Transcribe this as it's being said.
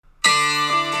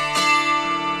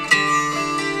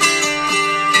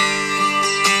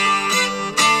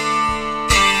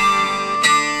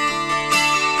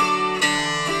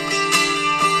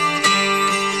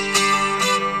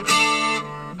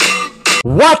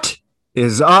What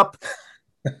is up,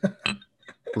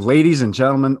 ladies and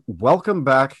gentlemen? Welcome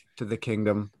back to the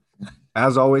kingdom.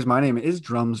 As always, my name is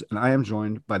Drums, and I am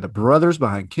joined by the brothers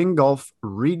behind King Golf,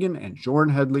 Regan and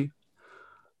Jordan Headley.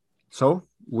 So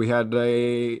we had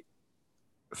a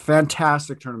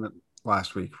fantastic tournament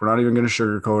last week. We're not even going to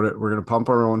sugarcoat it. We're going to pump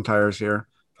our own tires here,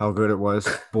 how good it was.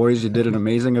 Boys, you did an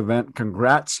amazing event.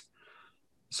 Congrats.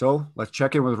 So let's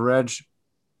check in with Reg.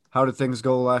 How did things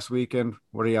go last weekend?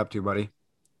 What are you up to, buddy?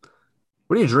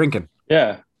 What are you drinking?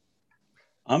 Yeah,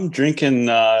 I'm drinking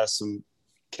some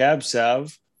Cab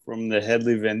Sav from the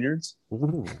Headley Vineyards.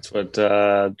 Ooh. That's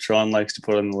what Tron likes to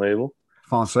put on the label.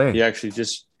 Francais. He actually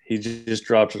just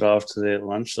dropped it off today at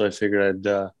lunch, so I figured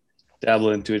I'd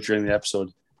dabble into it during the episode.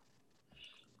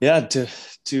 Yeah,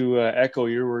 to echo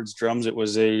your words, Drums, it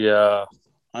was a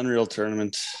unreal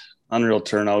tournament, unreal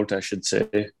turnout, I should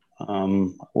say.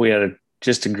 We had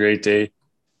just a great day.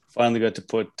 Finally got to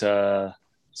put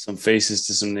some faces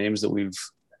to some names that we've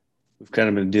kind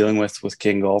of been dealing with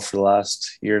King Golf for the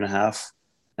last year and a half.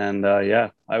 And yeah,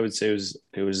 I would say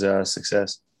it was a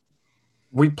success.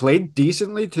 We played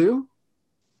decently too.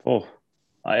 Oh,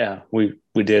 yeah, we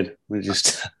did. We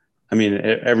just, I mean,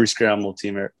 every scramble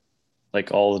team,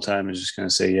 like all the time, is just going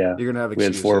to say, yeah, you're gonna have we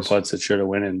excuses. had 4 putts that should have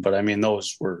went in, but I mean,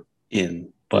 those were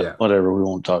in. But Yeah. whatever, we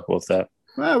won't talk about that.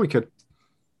 Well, we could.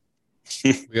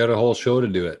 We got a whole show to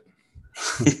do it.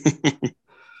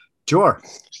 Jor,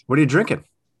 what are you drinking?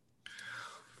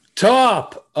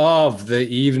 Top of the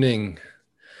evening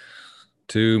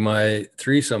to my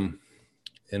threesome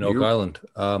in Oak Island.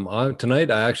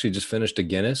 Tonight, I actually just finished a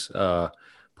Guinness.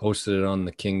 Posted it on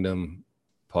the Kingdom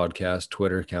Podcast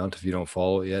Twitter account. If you don't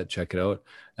follow it yet, check it out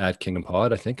at Kingdom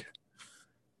Pod, I think,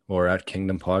 or at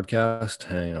Kingdom Podcast.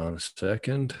 Hang on a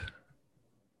second.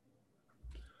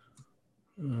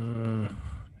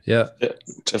 Yeah,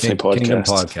 definitely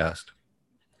podcast.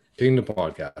 Kingdom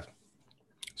Podcast.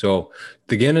 So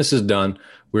the Guinness is done.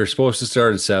 We were supposed to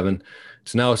start at 7.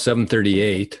 It's now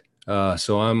 7:38.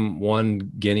 So I'm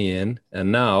one guinea in,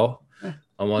 and now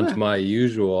I'm on to my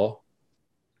usual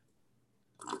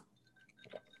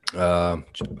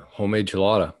homemade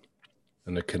gelada,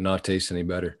 and it could not taste any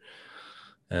better.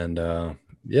 And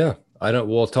yeah,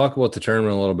 we'll talk about the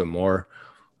tournament a little bit more.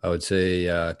 I would say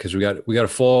because we got a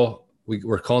full.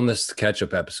 We're calling this the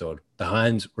catch-up episode. The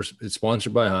Heinz, it's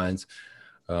sponsored by Heinz.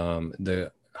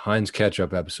 The Heinz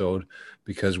catch-up episode,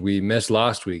 because we missed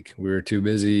last week. We were too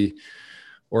busy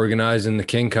organizing the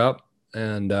King Cup,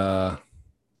 and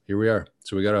here we are.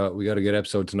 So we got a good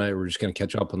episode tonight. We're just going to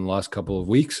catch up on the last couple of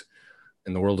weeks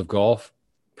in the world of golf,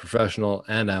 professional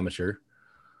and amateur.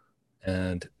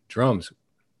 And Drums,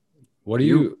 what are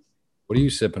you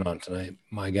sipping on tonight,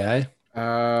 my guy?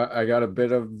 I got a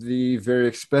bit of the very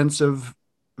expensive,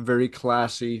 very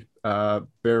classy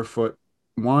Barefoot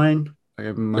wine.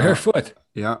 Barefoot.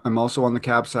 Yeah, I'm also on the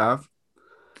Cab Sav.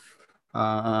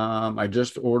 I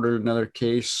just ordered another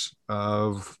case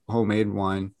of homemade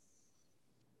wine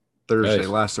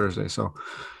last Thursday. So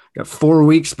got 4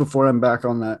 weeks before I'm back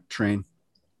on that train.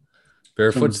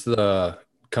 Barefoot's the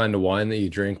kind of wine that you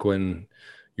drink when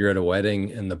you're at a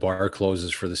wedding and the bar closes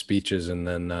for the speeches, and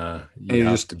then you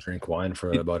have to drink wine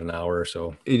for about an hour or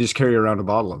so. You just carry around a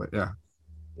bottle of it.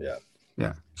 Yeah.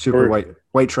 Super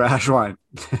white trash wine.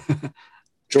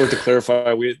 George, to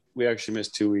clarify, we actually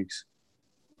missed 2 weeks.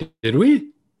 Did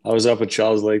we? I was up at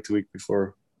Charles Lake the week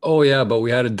before. Oh yeah, but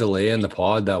we had a delay in the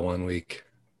pod that 1 week.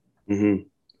 Mm-hmm.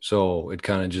 So it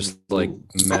kind of just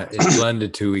it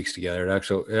blended 2 weeks together.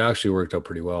 It actually worked out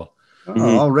pretty well.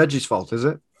 Oh, all Reggie's fault, is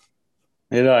it?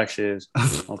 It actually is.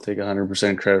 I'll take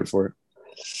 100% credit for it.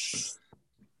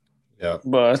 Yeah.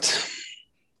 But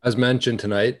as mentioned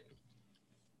tonight,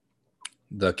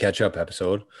 the catch-up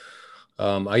episode.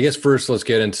 I guess first let's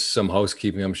get into some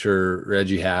housekeeping. I'm sure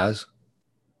Reggie has.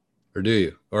 Or do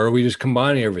you? Or are we just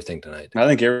combining everything tonight? I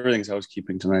think everything's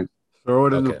housekeeping tonight. Throw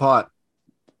it in the pot.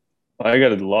 I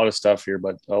got a lot of stuff here,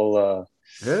 but I'll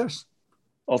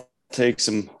take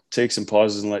some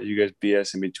pauses and let you guys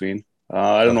BS in between.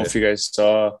 I don't know if you guys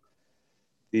saw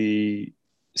the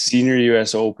Senior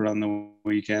US Open on the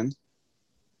weekend.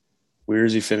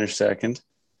 Weirzy finished second.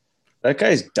 That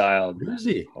guy's dialed. Where is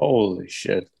he? Holy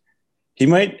shit. He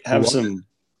might have some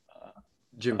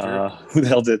Jim Furyk. Who the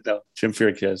hell did that? Jim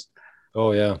Furyk, yes.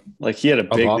 Oh yeah. Like he had a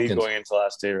big lead going into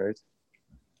last day, right?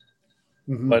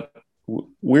 Mm-hmm. But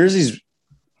Weiry's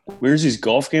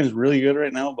golf game is really good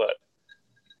right now, but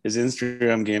his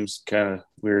Instagram game's kind of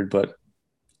weird, but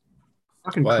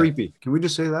fucking creepy. Can we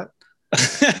just say that?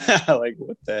 Like,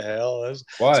 what the hell? That's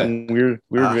why some weird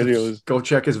videos. Go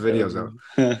check his videos out.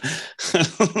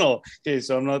 I don't know. Okay,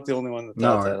 so I'm not the only one that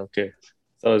thought that. Okay,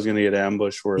 thought I was gonna get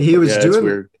ambushed for it. He but was yeah, it's doing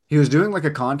weird. he was doing like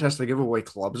a contest to give away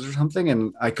clubs or something,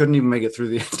 and I couldn't even make it through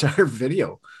the entire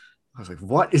video. I was like,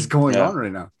 "What is going Yeah. on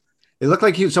right now?" It looked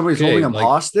like somebody's Okay, holding him like-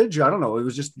 hostage. I don't know. It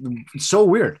was just so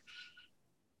weird.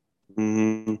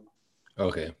 Mhm.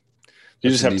 Okay. You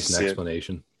That's just a have to decent see it.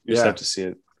 explanation. You just Yeah. have to see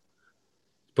it.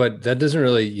 But that doesn't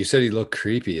really. You said he looked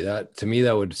creepy. That to me,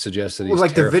 that would suggest that he's Well,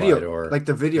 like the terrified video, or like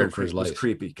the video scared for his was life.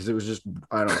 creepy because it was just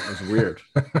I don't know. It was weird.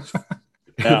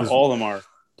 It Yeah, was- all of them are.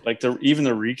 Like even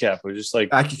the recap was just like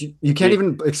you can't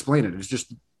even explain it. It's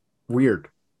just weird.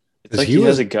 it's like he he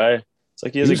has was- a guy. It's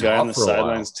like he has he a was guy hot on the for a while.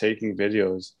 sidelines taking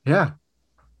videos. Yeah.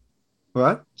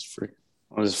 What? It's freak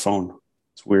on his phone.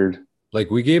 It's weird. Like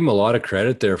we gave him a lot of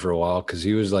credit there for a while because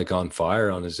he was like on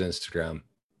fire on his Instagram.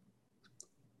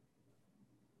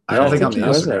 I don't think on he the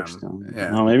was Instagram. actually.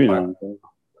 Yeah. No, maybe not.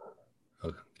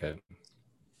 Okay.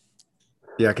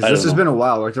 Yeah, I because this don't has know. been a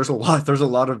while. Like there's a lot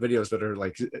of videos that are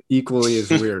like equally as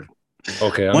weird.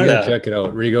 Okay, I'm Why gonna not? check it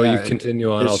out. Rigo, Yeah, you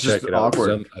continue on. it's I'll just check it out. 'Cause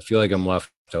awkward. I feel like I'm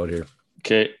left out here.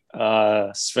 Okay.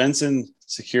 Svensson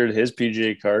secured his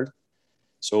PGA card.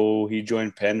 So he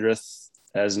joined Pendrith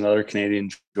as another Canadian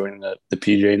joining the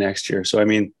PGA next year. So, I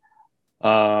mean,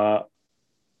 I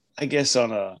guess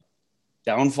on a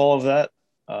downfall of that,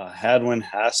 Hadwin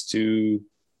has to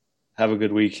have a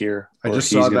good week here. I or just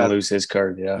he's saw going that. to lose his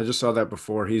card. I Yeah. just saw that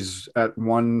before. He's at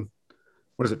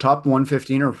what is it, top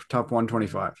 115 or top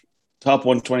 125? Top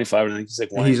 125. I think he's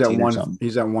like 118 He's at or one. something.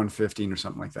 He's at 115 or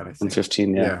something like that. I think.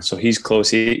 115, yeah. Yeah. So he's close.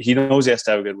 He knows he has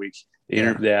to have a good week.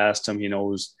 Yeah. They asked him, he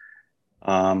knows.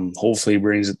 Hopefully he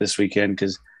brings it this weekend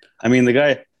because, I mean, the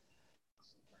guy,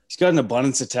 he's got an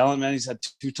abundance of talent, man. He's had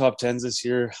 2 top 10s this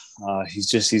year.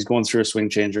 He's going through a swing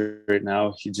changer right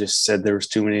now. He just said there was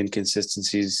too many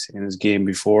inconsistencies in his game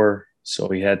before, so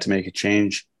he had to make a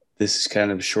change. This is kind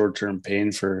of a short-term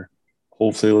pain for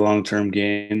hopefully a long-term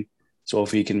gain. So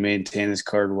if he can maintain his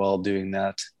card while doing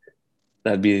that,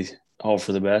 that'd be all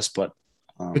for the best. But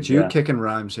It's you yeah. kicking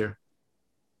rhymes here.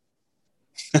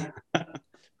 I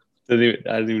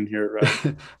didn't even hear it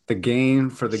right. The gain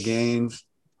for the gains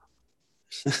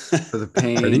for the Are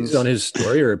pains. these on his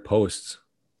story or posts?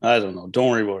 I don't know.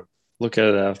 Don't worry about it. Look at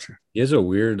it after. He has a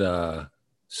weird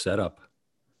setup.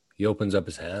 He opens up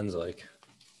his hands like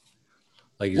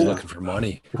he's looking for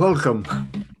money. Welcome.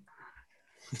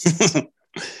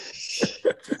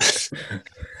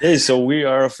 Hey, so we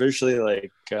are officially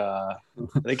like I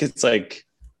think it's like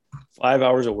 5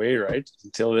 hours away, right?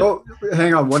 Until the Oh,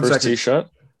 hang on one first second. tee shot.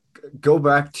 Go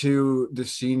back to the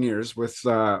seniors with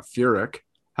Furyk.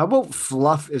 How about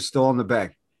Fluff is still on the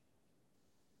bag?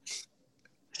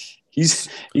 He's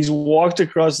walked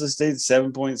across the state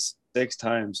 7.6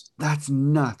 times. That's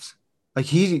nuts. Like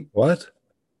he What?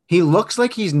 looks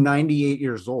like he's 98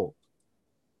 years old.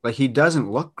 Like he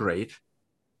doesn't look great,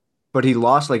 but he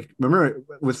lost remember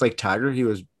with Tiger, he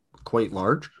was quite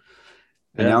large.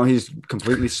 And Yeah. now he's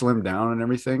completely slimmed down and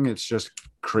everything. It's just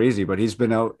crazy, but he's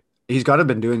got to have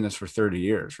been doing this for 30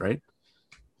 years, right?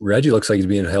 Reggie looks like he's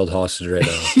being held hostage right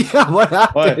now. Yeah, what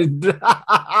happened?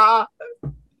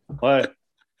 What?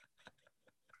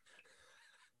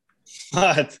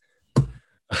 What?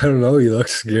 I don't know. He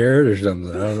looks scared or something.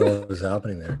 I don't know what's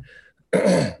happening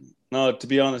there. No, to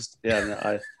be honest, yeah,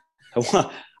 no,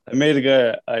 I made a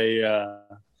guy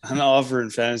an offer in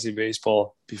fantasy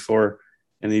baseball before,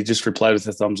 and he just replied with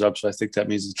a thumbs up. So I think that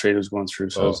means the trade was going through.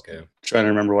 So I was Okay. trying to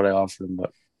remember what I offered him,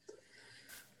 but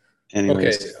Okay.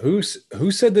 anyways,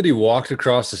 Who said that he walked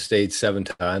across the state 7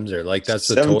 times or like that's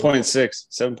the total?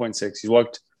 7.6. He's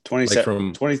walked 20,000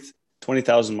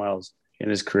 from miles in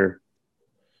his career.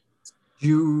 Do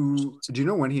you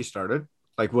know when he started?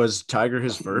 Like, was Tiger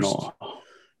his first? No,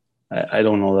 I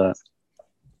don't know that.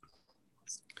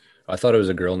 I thought it was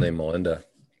a girl named Melinda.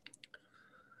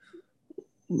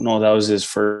 No, that was his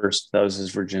first. That was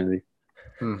his virginity.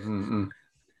 Mm-hmm.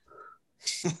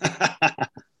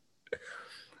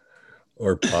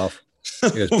 Or Puff. He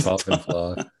goes Puff and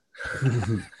Fluff.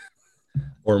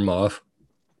 Or Muff.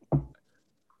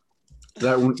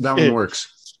 That one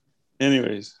works.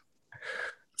 Anyways,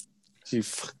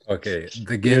 Okay.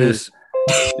 The Guinness.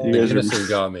 you The guys Guinness are has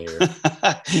got me here.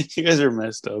 you guys are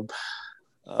messed up.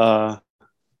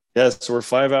 Yeah, so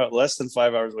we're less than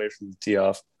 5 hours away from the tee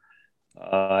off.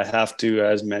 I have to,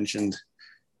 as mentioned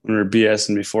when we were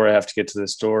BSing before, I have to get to the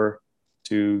store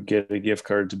to get a gift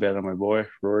card to bet on my boy,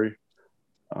 Rory.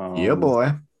 Yeah,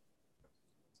 boy.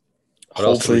 What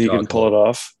else Hopefully are we he can talking pull it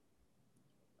off.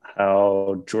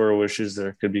 How Jorah wishes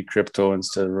there could be crypto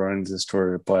instead of running to the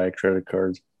store to buy a credit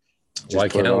card. Just Why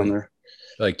put it can't on we? there.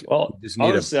 Like, Well, you just need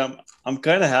honestly, I'm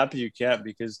kind of happy you can't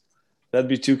because that'd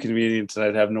be too convenient and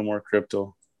I'd have no more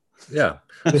crypto. Yeah.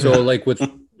 So like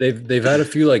they've had a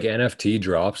few like NFT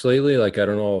drops lately. Like I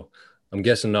don't know. I'm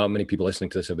guessing not many people listening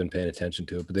to this have been paying attention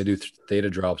to it, but they do theta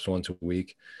drops once a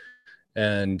week.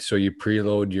 And so you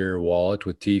preload your wallet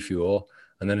with T Fuel,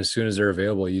 and then as soon as they're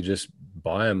available, you just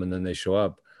buy them and then they show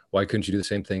up. Why couldn't you do the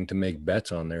same thing to make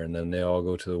bets on there and then they all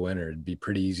go to the winner? It'd be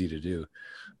pretty easy to do.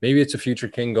 Maybe it's a future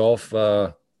King Golf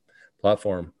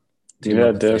platform. Team Yeah,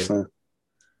 up with definitely.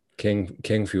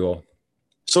 King Fuel.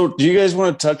 So, do you guys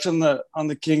want to touch on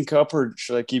the King Cup, or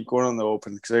should I keep going on the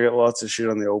Open? Because I got lots of shit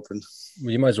on the Open.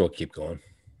 Well, you might as well keep going.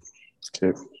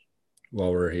 Okay.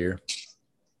 While we're here.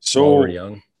 So, while we're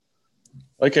young.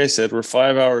 Like I said, we're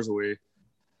 5 hours away.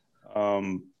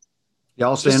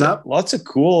 Y'all staying up? Lots of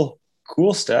cool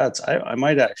stats. I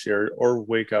might actually or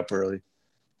wake up early.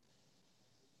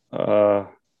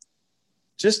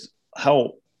 Just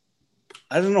how,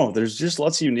 I don't know. There's just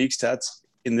lots of unique stats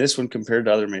in this one compared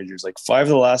to other majors. Like 5 of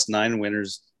the last 9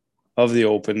 winners of the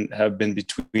Open have been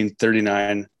between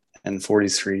 39 and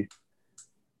 43.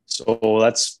 So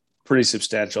that's pretty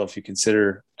substantial if you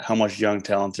consider how much young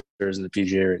talent there is in the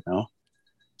PGA right now.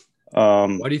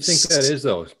 Why do you think that is,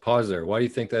 though? Pause there. Why do you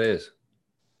think that is?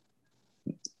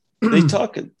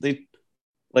 They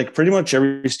like pretty much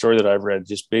every story that I've read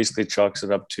just basically chalks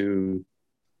it up to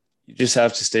you just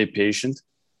have to stay patient.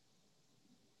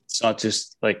 It's not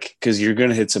just like because you're going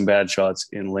to hit some bad shots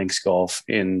in links golf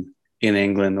in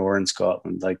England or in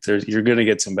Scotland. Like you're going to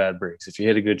get some bad breaks. If you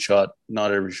hit a good shot,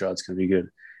 not every shot's going to be good.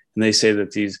 And they say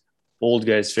that these old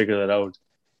guys figure that out.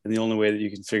 And the only way that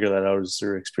you can figure that out is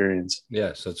through experience.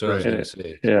 Yes, that's what I was going to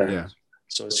say. Yeah.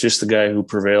 So it's just the guy who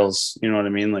prevails. You know what I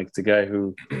mean? Like the guy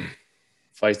who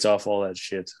fights off all that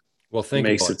shit. Well,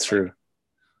 makes it through.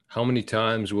 How many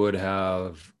times would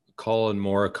have Colin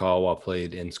Morikawa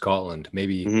played in Scotland?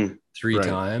 Maybe 3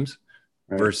 times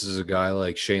versus a guy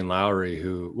like Shane Lowry,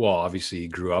 who, well, obviously he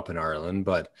grew up in Ireland,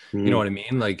 but you know what I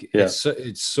mean? Like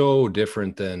it's so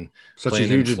different than such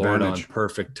playing a huge in Florida advantage on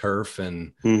perfect turf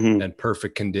and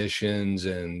perfect conditions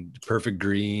and perfect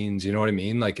greens. You know what I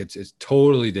mean? Like it's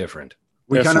totally different.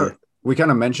 We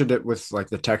kind of mentioned it with like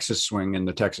the Texas swing and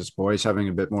the Texas boys having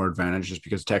a bit more advantage just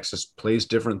because Texas plays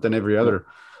different than every other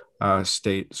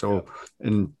state. So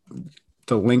in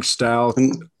the link style,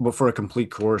 but for a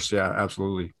complete course, yeah,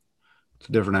 absolutely. It's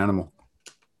a different animal.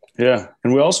 Yeah.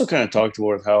 And we also kind of talked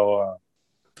about how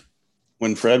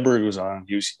when Fredberg was on,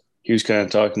 he was kind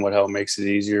of talking about how it makes it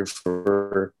easier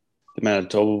for the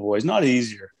Manitoba boys. Not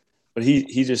easier, but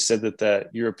he just said that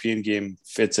European game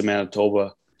fits a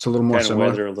Manitoba. It's a little more kind of similar.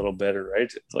 weather a little better,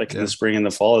 right? Like in the spring and the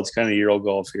fall, it's kind of Euro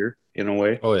golf here in a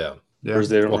way. Oh yeah. Whereas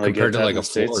they don't really get that like in the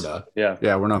States. Florida.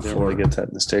 Yeah, we're not they Florida. don't really get that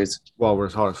in the States. Well, we're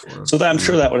as hot as Florida. So I'm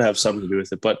sure that would have something to do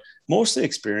with it, but mostly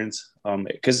experience.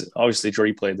 Because obviously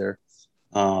Jordy played there.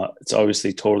 It's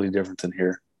obviously totally different than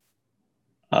here.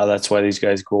 That's why these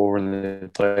guys go over and they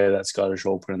play that Scottish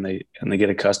Open and they get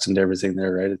accustomed to everything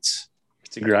there, right? It's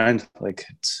a grind. Like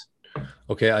it's.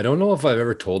 Okay, I don't know if I've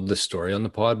ever told this story on the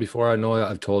pod before. I know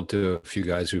I've told to a few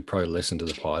guys who probably listen to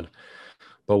the pod.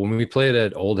 But when we played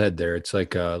at Old Head there, it's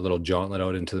like a little jauntlet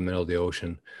out into the middle of the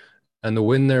ocean. And the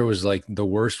wind there was like the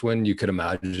worst wind you could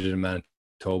imagine in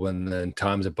Manitoba. And then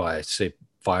times it by, say,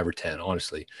 5 or 10,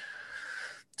 honestly.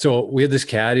 So we had this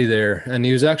caddy there, and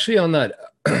he was actually on that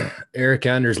Eric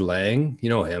Anders Lang. You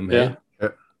know him, yeah. Hey?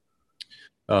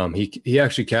 He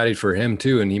actually caddied for him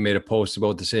too, and he made a post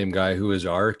about the same guy who is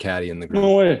our caddy in the group.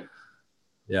 No way.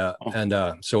 Yeah, and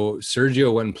so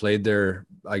Sergio went and played there,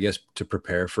 I guess, to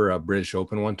prepare for a British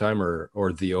Open one time,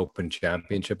 or the Open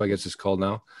Championship, I guess it's called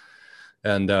now.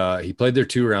 And he played there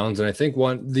 2 rounds, and I think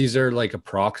these are like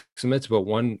approximates, but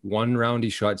one round he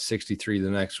shot 63, the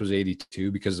next was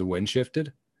 82 because the wind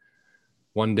shifted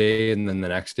one day and then the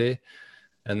next day,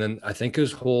 and then I think it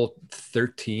was hole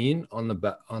 13 on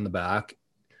the back.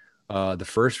 The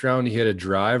first round he hit a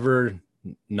driver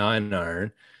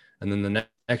 9-iron, and then the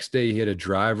next day he hit a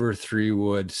driver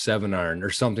 3-wood 7-iron or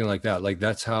something like that. Like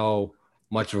that's how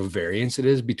much of a variance it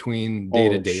is between day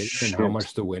to day and how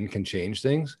much the wind can change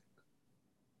things.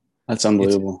 That's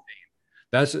unbelievable.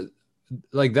 That's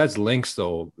links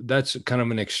though. That's kind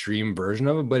of an extreme version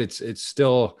of it, but it's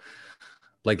still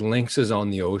like links is on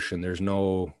the ocean. There's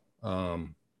no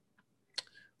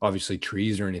obviously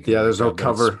trees or anything. Yeah, there's no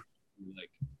cover.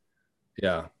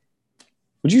 Yeah.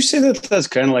 Would you say that that's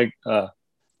kind of like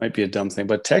might be a dumb thing,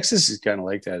 but Texas is kind of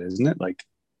like that, isn't it? Like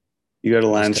you got to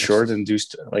land short and do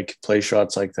like play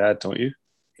shots like that, don't you?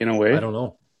 In a way, I don't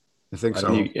know. I think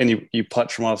so. And you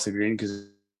putt from off the green because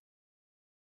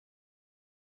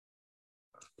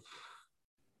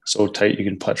so tight you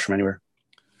can putt from anywhere.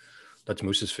 That's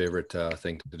Moose's favorite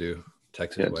thing to do.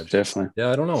 Texas Yeah, wedge. definitely.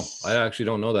 Yeah, I don't know. I actually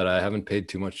don't know that. I haven't paid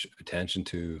too much attention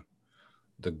to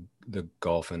the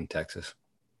golf in Texas.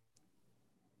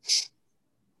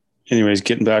 Anyways,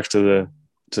 getting back to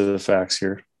the facts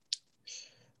here.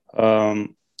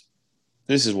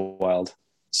 This is wild.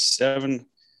 7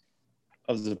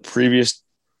 of the previous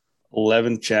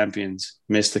 11 champions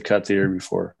missed the cut the year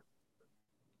before.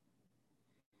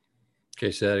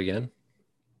 Okay, say that again.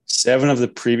 7 of the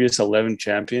previous 11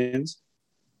 champions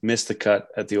missed the cut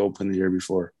at the Open the year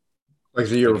before. Like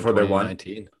the year Like in before they won.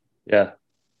 2019. Yeah,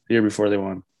 the year before they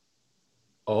won.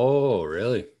 Oh,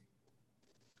 really?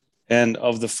 And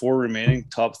of the 4 remaining,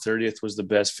 top 30th was the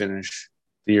best finish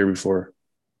the year before.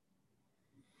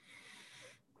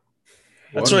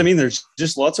 That's what I mean. There's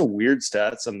just lots of weird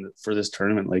stats for this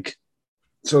tournament. Like,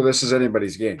 So this is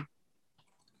anybody's game.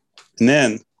 and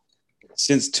then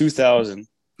since 2000,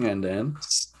 And then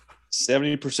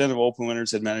 70% of Open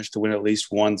winners had managed to win at least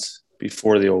once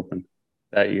before the Open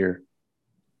that year.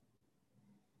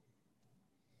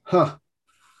 huh.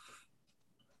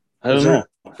 I don't know.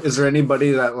 Is there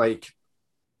anybody that like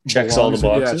Checks all the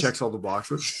belongs- boxes? Yeah, checks all the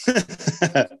boxes.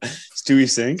 Stewie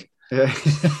Sink. Yeah.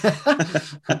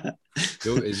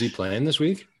 Yo, is he playing this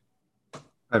week?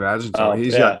 I imagine so. Oh,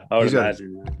 He's yeah, got, I would he's got-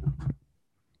 imagine.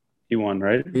 He won,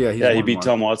 right? yeah, Yeah, he won beat one.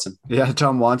 Tom Watson. Yeah,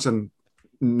 Tom Watson,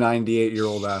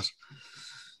 98-year-old ass.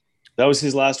 That was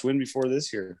his last win before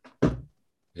this year.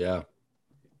 Yeah.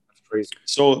 That's crazy.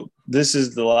 So this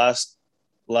is the last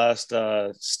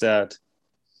stat.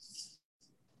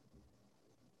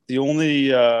 The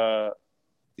only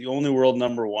world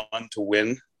number 1 to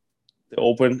win the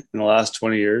Open in the last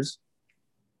 20 years.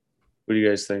 What do you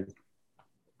guys think?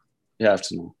 You have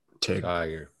to know.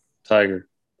 Tiger.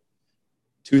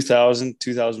 2000,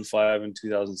 2005, and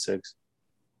 2006.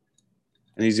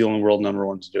 And he's the only world number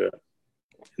 1 to do it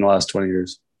in the last 20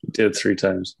 years. He did it 3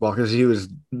 times. Well, because he was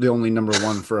the only number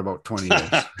 1 for about 20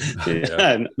 years.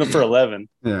 Yeah, no, for 11.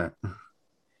 Yeah.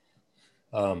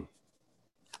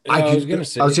 I was gonna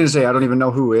say I don't even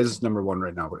know who is number 1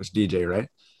 right now, but it's DJ, right?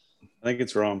 I think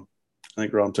it's Rom. I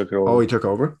think Rom took it over. Oh, he took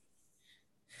over?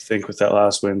 I think with that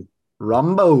last win.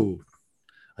 Rumbo.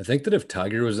 I think that if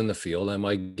Tiger was in the field, I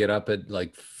might get up at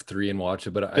like 3 and watch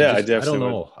it. But I definitely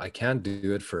don't know. I can't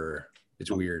do it it's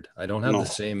weird. I don't have the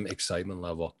same excitement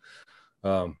level.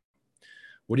 What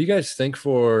do you guys think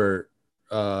for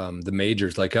the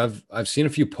majors? Like I've seen a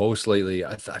few posts lately.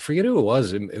 I forget who it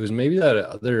was. It was maybe that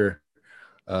other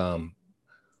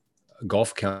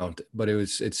golf count, but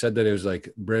it said that it was like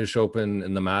British Open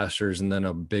and the Masters, and then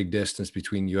a big distance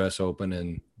between US Open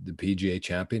and the PGA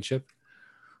Championship,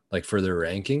 like for their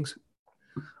rankings.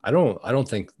 I don't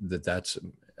think that that's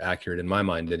accurate in my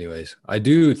mind anyways. I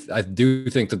do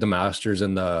think that the Masters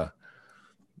and the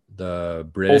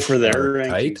British for their are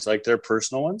rankings, tight. like their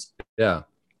personal ones. Yeah.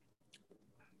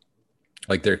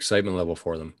 Like their excitement level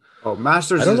for them. Oh,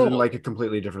 Masters I don't is know. in like a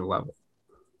completely different level.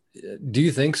 Do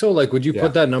you think so? Like, would you Yeah.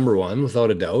 put that number 1 without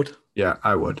a doubt? Yeah,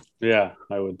 I would. Yeah,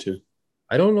 I would too.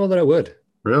 I don't know that I would.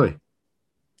 Really?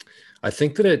 I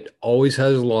think that it always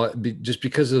has a lot, just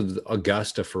because of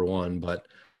Augusta for one, but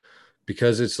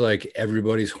because it's like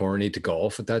everybody's horny to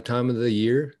golf at that time of the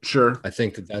year. Sure. I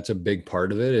think that that's a big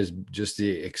part of it, is just the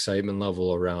excitement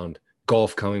level around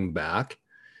golf coming back.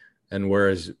 And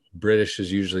whereas British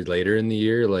is usually later in the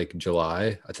year, like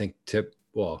July, I think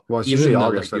Well, it's even usually though,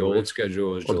 August, like, I the old believe.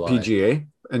 schedule was Well, July. the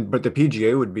PGA, but the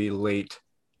PGA would be late.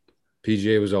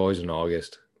 PGA was always in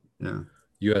August. Yeah.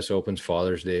 US Open's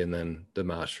Father's Day, and then the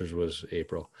Masters was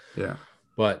April. Yeah.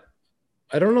 But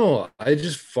I don't know. I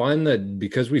just find that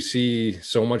because we see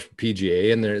so much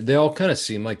PGA, and they all kind of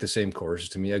seem like the same courses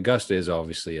to me. Augusta is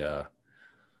obviously I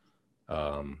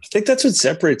think that's what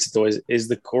separates it, though, is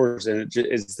the course, and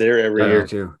it's there every I year do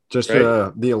too. Just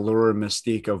right? the allure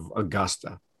mystique of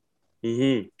Augusta.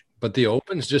 Mm-hmm. but the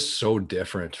Open's just so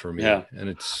different for me. Yeah. And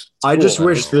it's I just cool.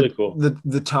 wish It's really that cool.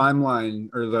 the timeline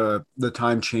or the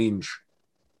time change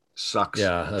sucks.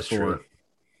 yeah, that's for true.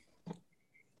 it.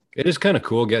 It is kind of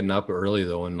cool getting up early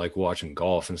though, and like watching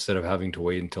golf instead of having to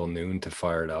wait until noon to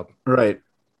fire it up. Right.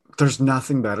 There's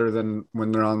nothing better than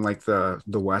when they're on like the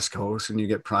West Coast and you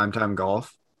get primetime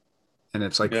golf and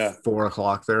it's like 4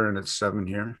 o'clock there and it's 7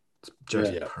 here. It's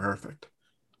just Yeah. perfect.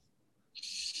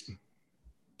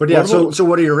 But yeah, so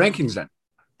what are your rankings then?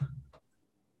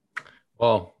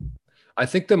 Well, I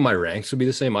think that my ranks would be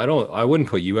the same. I wouldn't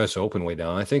put US Open way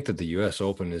down. I think that the US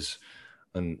Open is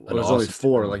an There's awesome only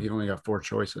 4, tournament. like you've only got 4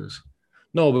 choices.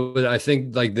 No, but I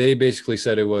think like they basically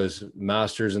said it was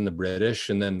Masters and the British,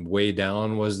 and then way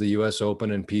down was the US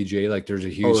Open and PGA. Like there's a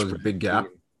huge There's a big gap.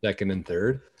 between second and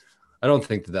third. I don't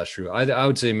think that that's true. I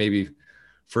would say maybe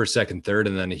first, second, third,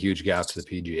 and then a huge gap to the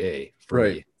PGA.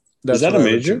 Right. Is that a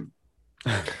major?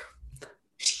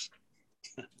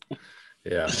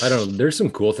 Yeah, I don't. There's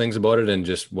some cool things about it, and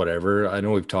just whatever. I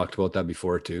know we've talked about that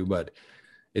before too, but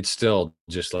it's still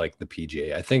just like the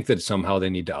PGA. I think that somehow they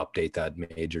need to update that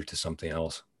major to something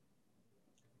else.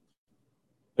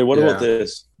 Hey, what about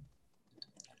this?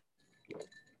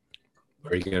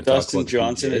 Are you going to talk about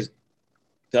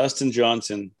Dustin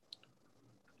Johnson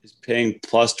is paying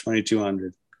plus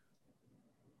 2,200.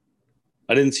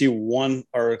 I didn't see one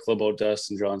article about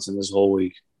Dustin Johnson this whole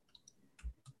week.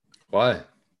 Why?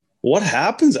 What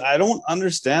happens? I don't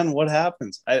understand what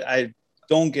happens. I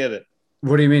don't get it.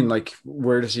 What do you mean? Like,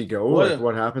 where does he go?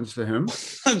 What happens to him?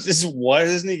 Why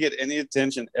doesn't he get any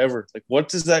attention ever? Like, what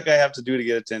does that guy have to do to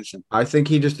get attention? I think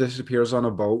he just disappears on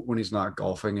a boat when he's not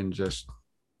golfing and just.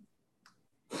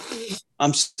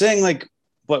 I'm saying, like,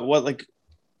 but what, like,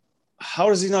 how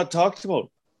is he not talked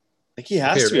about? Like, he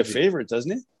has to be a favorite,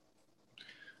 doesn't he?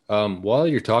 While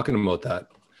you're talking about that,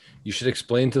 you should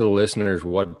explain to the listeners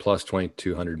what plus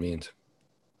 2,200 means.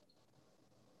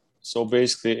 So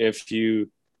basically, if you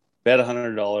bet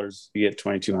 $100, you get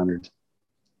 2,200.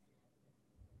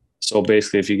 So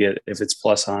basically, if it's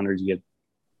plus 100, you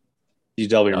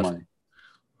double your money.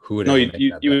 Who would? No,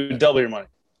 you would double your money.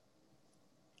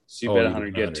 So you bet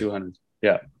 100, get 200.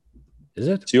 Yeah. Is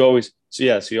it? So you always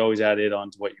add it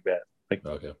on to what you bet, like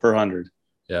per 100.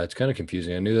 Yeah, it's kind of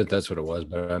confusing. I knew that's what it was,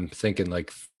 but I'm thinking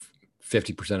like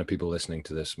 50% of people listening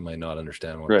to this might not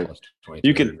understand what plus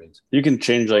 2,200 means. You can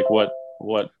change like what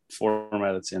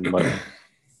format it's in, but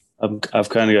I've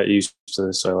kind of got used to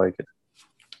this, so I like it.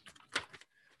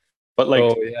 But like,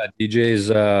 DJ's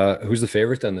who's the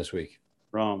favorite then this week?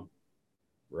 Rom's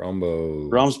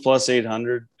Rombo. plus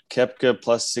 800, Koepka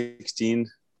plus 16,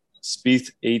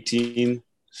 Spieth 18,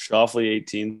 Schauffele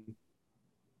 18,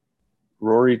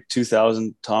 Rory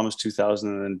 2,000, Thomas 2,000,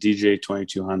 and then DJ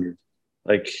 2,200.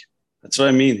 Like, that's what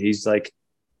I mean. He's like,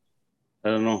 I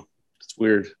don't know. It's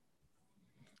weird.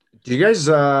 Do you guys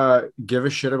give a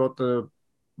shit about the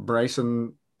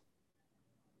Bryson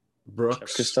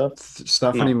Brooks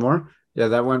stuff anymore? Yeah,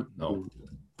 that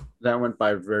went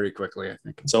by very quickly, I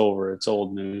think. It's over. It's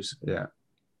old news. Yeah.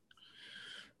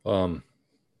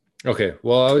 Okay.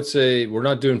 Well, I would say we're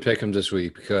not doing Pick'ems this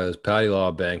week because Patty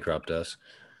Law bankrupted us.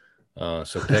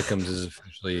 So Pick'ems is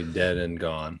officially dead and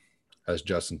gone, as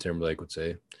Justin Timberlake would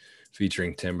say,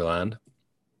 featuring Timberland.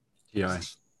 T.I.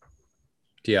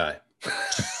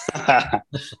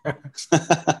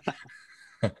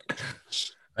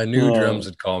 I knew Drums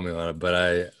would call me on it,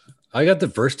 but I got the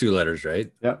first two letters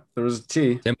right. Yeah, there was a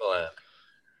T. Timbaland.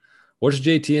 What's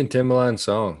JT and Timbaland's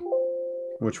song?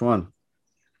 Which one?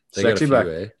 They Sexy got a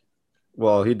few, Back.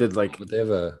 Well, he did like. But they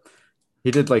have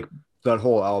He did like that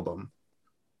whole album.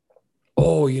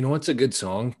 Oh, you know what's a good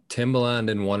song? Timbaland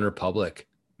and One Republic.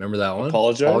 Remember that one?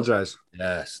 Apologize.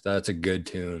 Yes, that's a good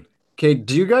tune. Okay,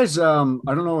 do you guys I don't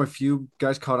know if you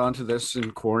guys caught on to this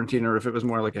in quarantine or if it was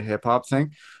more like a hip hop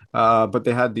thing, but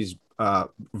they had these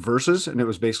verses and it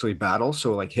was basically battles,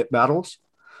 so like hit battles.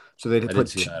 So they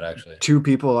put two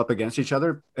people up against each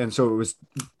other, and so it was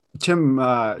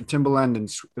Timbaland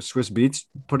and Swiss Beats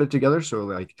put it together. So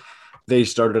like they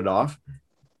started off.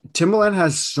 Timbaland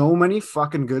has so many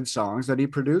fucking good songs that he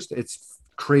produced. It's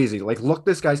crazy. Like, look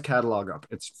this guy's catalog up.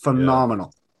 It's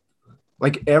phenomenal. Yeah.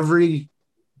 Like every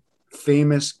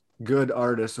famous good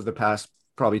artist of the past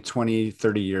probably 20,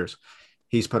 30 years,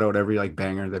 he's put out every like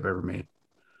banger they've ever made.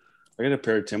 I got a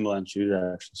pair of Timbaland shoes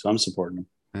actually, so I'm supporting him.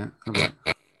 Yeah, okay.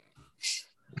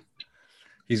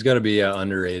 He's got to be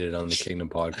underrated on the Kingdom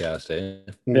podcast,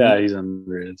 eh? Yeah, he's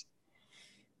underrated.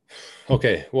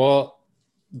 Okay, well,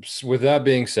 with that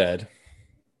being said,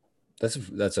 that's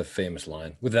a famous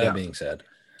line. With that being said,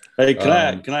 hey, can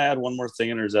I add one more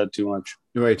thing, or is that too much?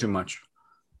 Way too much.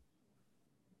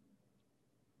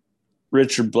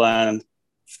 Richard Bland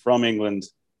from England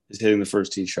is hitting the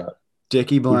first tee shot.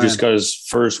 Dickie Bland who just got his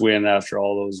first win after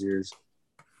all those years.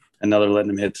 Another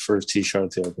letting him hit the first tee shot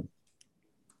at the Open.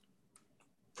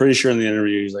 Pretty sure in the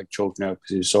interview he's like choking out because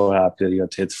he was so happy that he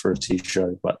got to hit the first tee shot.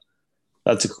 But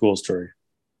that's a cool story.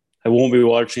 I won't be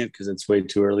watching it because it's way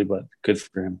too early, but good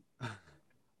for him.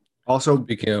 Also,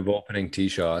 speaking of opening tee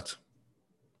shots,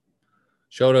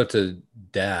 shout out to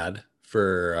Dad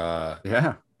for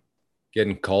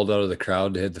getting called out of the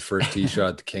crowd to hit the first tee shot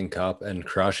at the King Cup and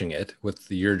crushing it with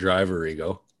your driver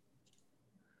ego.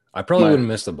 I probably wouldn't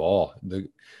miss the ball.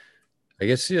 I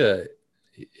guess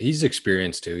he's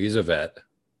experienced too. He's a vet.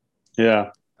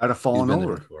 Yeah, I'd have fallen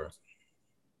over.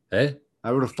 Hey,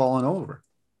 I would have fallen over.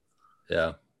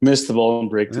 Yeah, missed the ball and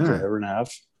break the driver in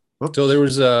half. Whoops. So there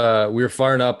was we were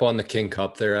firing up on the King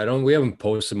Cup there. We haven't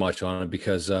posted much on it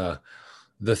because the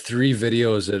 3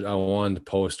 videos that I wanted to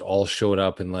post all showed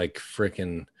up in like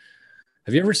freaking.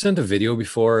 Have you ever sent a video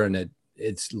before and it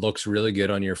looks really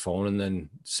good on your phone and then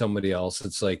somebody else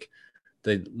it's like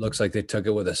looks like they took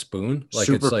it with a spoon, like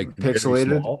Super it's like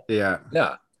pixelated. small. Yeah.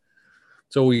 Yeah.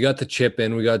 So we got the chip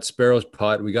in, we got Sparrow's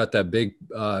putt, we got that big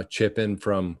chip in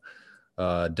from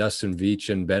Dustin Veach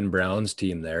and Ben Brown's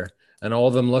team there, and all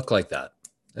of them look like that.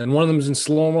 And one of them's in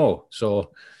slow-mo.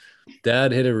 So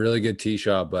Dad hit a really good tee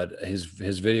shot, but his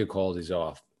video quality's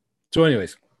off. So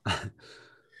anyways,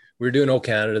 we were doing O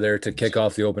Canada there to kick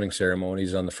off the opening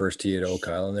ceremonies on the first tee at Oak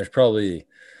Island. There's probably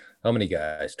how many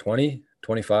guys? 20,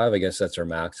 25? I guess that's our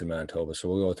max in Manitoba. So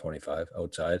we'll go with 25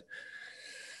 outside.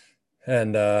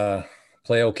 And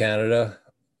play O Canada.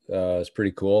 It's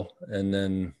pretty cool. And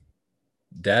then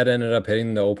Dad ended up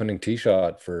hitting the opening tee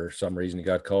shot for some reason. He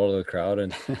got called to the crowd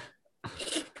and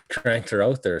cranked her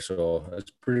out there. So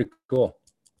it's pretty cool.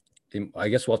 I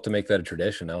guess we'll have to make that a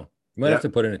tradition now. You might have to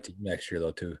put in a team next year,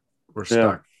 though, too. We're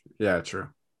stuck. Yeah, true.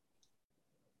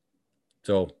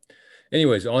 So,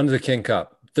 anyways, on to the King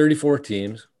Cup. 34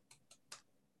 teams.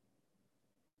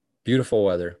 Beautiful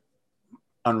weather.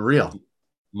 Unreal.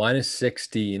 Minus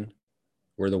 16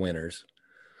 were the winners.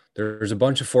 There's a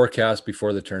bunch of forecasts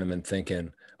before the tournament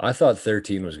thinking, I thought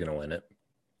 13 was going to win it.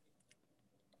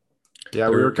 Yeah,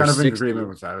 we were kind of in agreement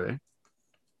with that, eh?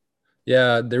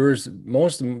 Yeah, there was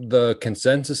most of the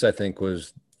consensus, I think,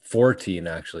 was 14,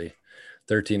 actually.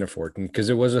 13 or 14, because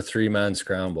it was a 3-man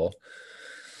scramble.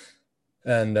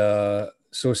 And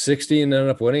so 16 ended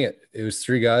up winning it. It was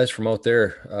 3 guys from out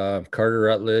there, Carter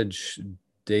Rutledge,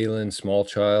 Dalen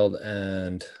Smallchild,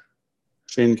 and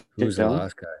Shane. Who's the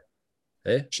last guy?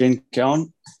 Hey? Shane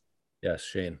Cowan? Yes,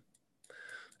 Shane.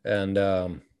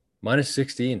 And minus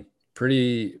 16.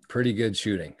 Pretty good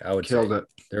shooting, I would Killed say. It.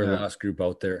 They're the last group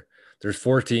out there. There's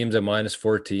 4 teams at minus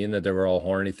 14 that they were all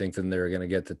horny thinking they were going to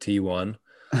get the T1.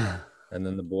 And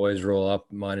then the boys roll up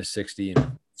minus 16.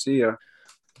 See ya.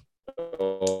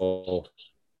 Oh,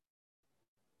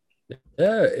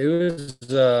 yeah, it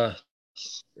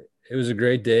was a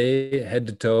great day, head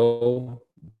to toe,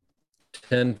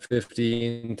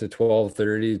 10:15 to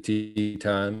 12:30 tee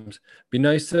times. Be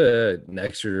nice to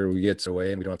next year we get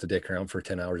away and we don't have to dick around for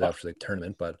 10 hours after the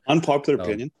tournament. But unpopular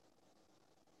opinion,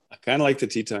 I kind of like the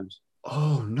tee times.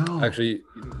 Oh no! Actually,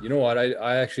 you know what?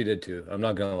 I actually did too. I'm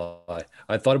not gonna lie.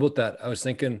 I thought about that. I was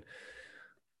thinking,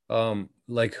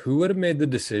 like who would have made the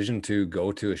decision to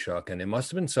go to a shotgun? It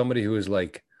must have been somebody who was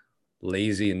like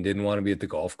lazy and didn't want to be at the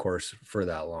golf course for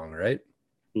that long, right?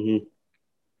 Mm-hmm.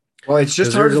 Well, it's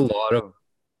just hard. There's a lot of.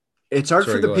 It's hard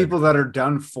for the people that are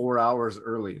done 4 hours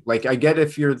early. Like I get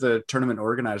if you're the tournament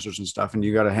organizers and stuff, and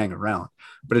you got to hang around,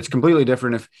 but it's completely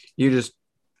different if you just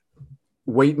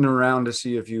waiting around to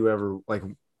see if you ever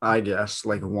I guess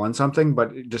won something,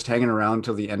 but just hanging around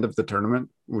till the end of the tournament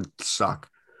would suck.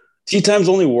 Tee times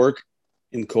only work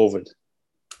in COVID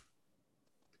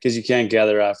because you can't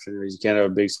gather afterwards. You can't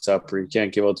have a big supper. You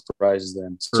can't give out the prizes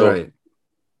then. So, right.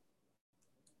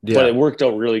 Yeah. But it worked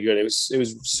out really good. It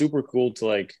was super cool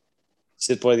to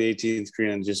sit by the 18th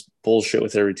green and just bullshit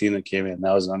with every team that came in.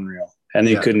 That was unreal. And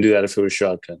you couldn't do that if it was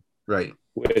shotgun. Right.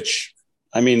 Which,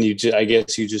 I mean, I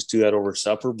guess you just do that over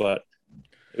supper, but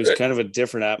it was kind of a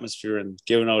different atmosphere and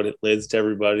giving out lids to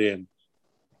everybody. And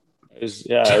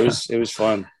it was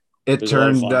fun. It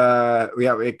turned,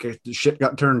 shit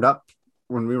got turned up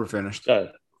when we were finished.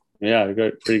 Yeah, it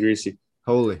got pretty greasy.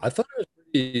 Holy. I thought it was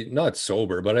pretty, not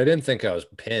sober, but I didn't think I was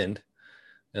pinned.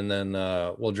 And then,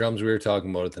 drums, we were talking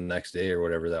about it the next day or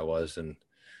whatever that was. And,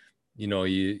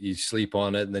 you sleep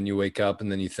on it and then you wake up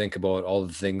and then you think about all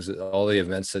the things, all the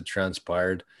events that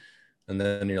transpired. And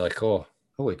then you're like, oh,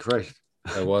 holy Christ.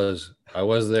 I was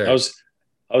there. I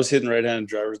was hitting right-handed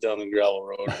drivers down the gravel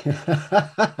road.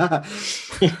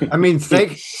 I mean,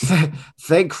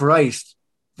 thank Christ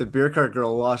the beer cart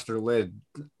girl lost her lid,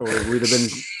 or we'd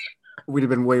have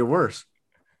been way worse.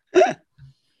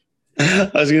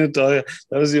 I was going to tell you,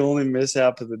 that was the only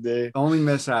mishap of the day. Only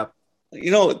mishap.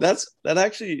 That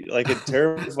actually, it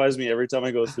terrifies me every time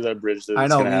I go through that bridge. That I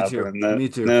know, me too. Me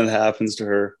too. And then it happens to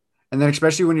her. And then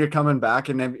especially when you're coming back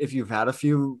and if you've had a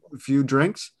few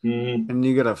drinks and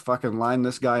you got to fucking line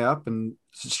this guy up and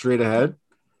straight ahead.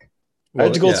 I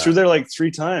had to go through there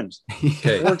 3 times.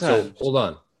 Okay, 4 times. So hold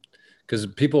on. Because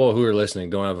people who are listening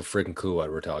don't have a freaking clue what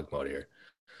we're talking about here.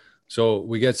 So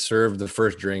we get served the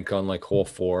first drink on hole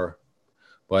 4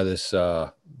 by this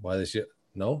 5,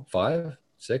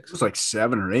 6? It was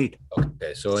 7 or 8.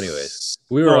 Okay, so anyways,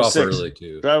 we were off 6. early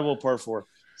too. Drivable par 4,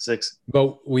 6.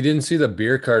 But we didn't see the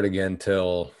beer cart again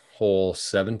till hole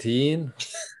 17.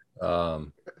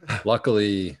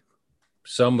 Luckily,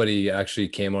 somebody actually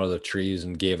came out of the trees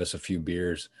and gave us a few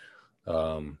beers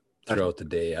throughout the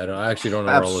day. I actually don't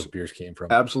know where all those beers came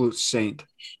from. Absolute saint.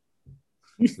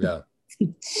 Yeah.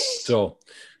 So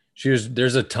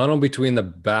there's a tunnel between the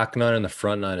back nine and the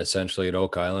front nine, essentially, at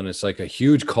Oak Island. It's like a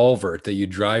huge culvert that you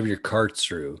drive your carts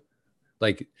through.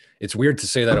 Like, it's weird to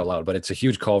say that out loud, but it's a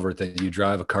huge culvert that you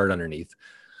drive a cart underneath.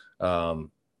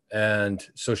 And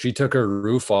so she took her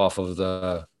roof off of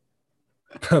the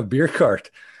beer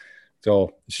cart.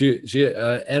 So she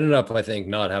ended up, I think,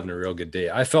 not having a real good day.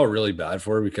 I felt really bad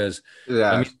for her because,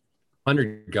 Yeah. I mean,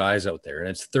 100 guys out there and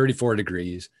it's 34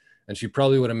 degrees, and she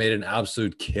probably would have made an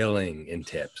absolute killing in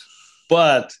tips.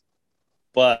 But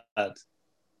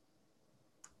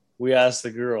we asked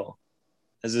the girl,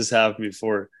 has this happened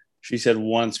before? She said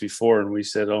once before, and we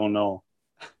said, oh no.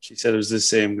 She said it was the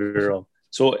same girl.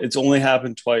 So it's only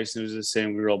happened twice. It was the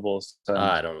same girl both times.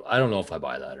 I don't know if I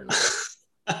buy that or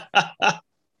not.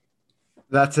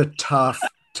 That's a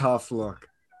tough look.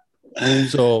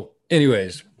 So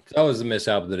anyways, that was the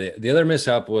mishap of the day. The other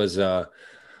mishap was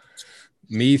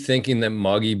me thinking that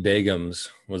Muggy Begums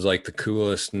was like the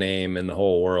coolest name in the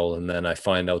whole world. And then I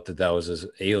find out that was his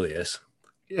alias.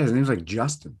 Yeah, his name's like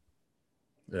Justin.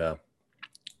 Yeah.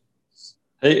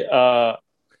 Hey,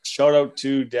 shout out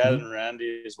to Dad and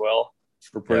Randy as well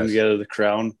for putting together the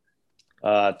crown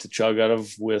to chug out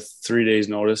of with 3 days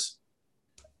notice.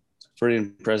 Pretty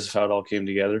impressive how it all came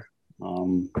together.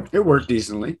 It worked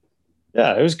decently.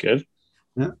 Yeah, it was good.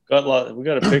 Yeah. We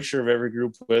got a picture of every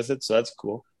group with it, so that's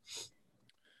cool.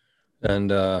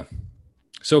 And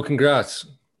so congrats,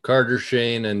 Carter,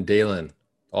 Shane, and Dalen.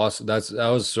 Awesome. That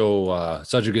was so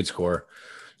such a good score.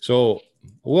 So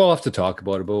we'll have to talk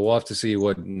about it, but we'll have to see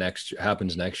what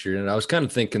happens next year. And I was kind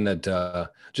of thinking that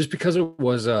just because it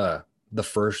was the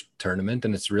first tournament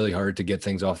and it's really hard to get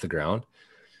things off the ground,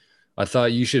 I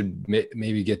thought you should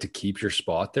maybe get to keep your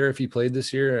spot there if you played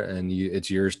this year, and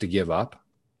it's yours to give up.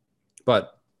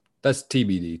 But that's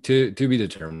TBD, to be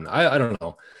determined. I don't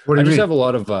know. What do you just mean? have a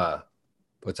lot of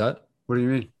what's that? What do you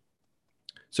mean?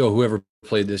 So whoever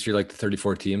played this year, like the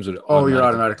 34 teams, would you're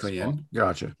automatically in.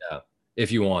 Gotcha. Yeah,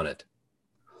 if you want it.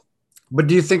 But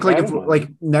do you think like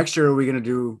next year are we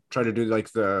gonna try to do like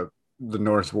the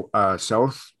north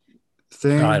south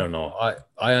thing? I don't know.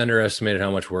 I underestimated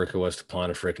how much work it was to plan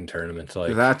a freaking tournament.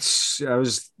 Like I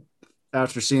was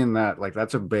after seeing that, like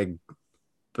that's a big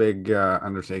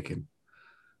undertaking.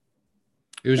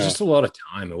 It was just a lot of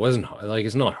time. It wasn't like,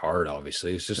 it's not hard,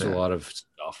 obviously. It's just a lot of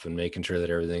stuff and making sure that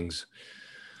everything's.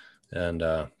 And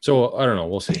so I don't know.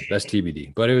 We'll see. That's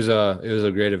TBD. But it was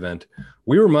a great event.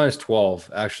 We were minus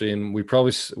 12 actually, and we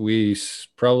probably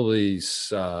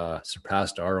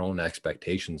surpassed our own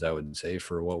expectations, I would say,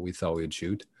 for what we thought we'd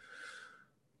shoot.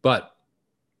 But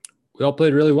we all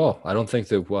played really well. I don't think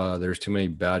that there's too many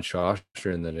bad shots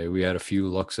during the day. We had a few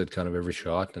looks at kind of every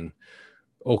shot, and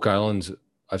Oak Island's,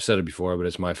 I've said it before, but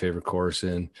it's my favorite course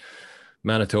in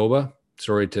Manitoba.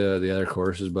 Sorry to the other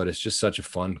courses, but it's just such a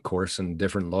fun course and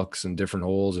different looks and different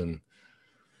holes. And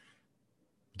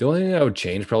the only thing I would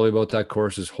change probably about that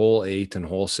course is hole 8 and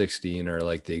hole 16 are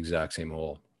like the exact same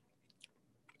hole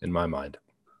in my mind.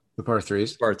 The par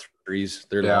threes? Par threes.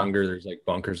 They're longer. There's like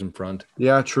bunkers in front.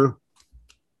 Yeah, true.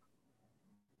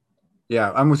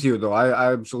 Yeah, I'm with you though.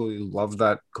 I absolutely love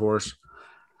that course.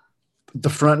 The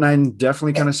front nine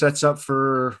definitely kind of sets up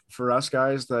for us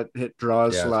guys that hit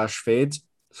draws / fades.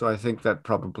 So I think that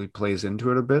probably plays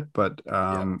into it a bit, but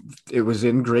it was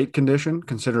in great condition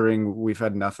considering we've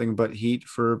had nothing but heat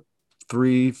for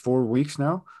 3-4 weeks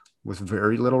now with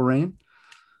very little rain.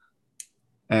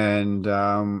 And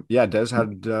Des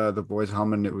had the boys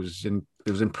humming. It was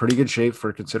in pretty good shape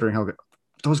for considering how good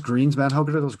those greens, man. How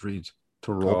good are those greens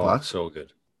to roll putts? So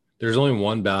good. There's only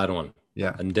one bad one.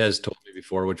 Yeah. And Des told me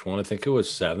before which one. I think it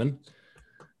was 7.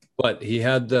 But he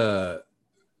had the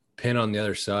pin on the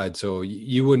other side, so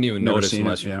you wouldn't even notice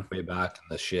unless you're way back in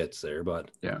the shits there. But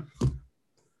yeah,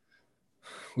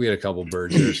 we had a couple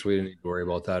birds there, so we didn't need to worry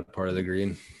about that part of the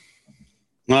green.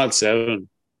 Not 7.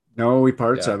 No, we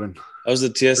parred 7. That was the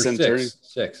TSN turning.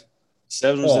 6.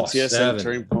 7 was the TSN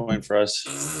turning point for us.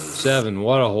 7.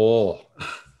 What a hole!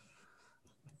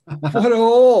 What a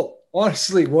hole!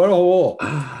 Honestly, what a hole!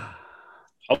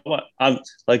 I'm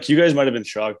like, you guys might have been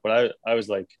shocked, but I was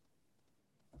like,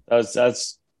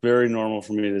 that's very normal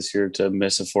for me this year to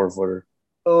miss a 4-footer.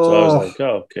 So I was like,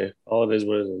 oh, okay. All it is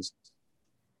what it is.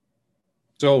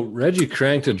 So Reggie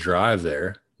cranked a drive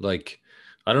there. Like,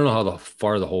 I don't know how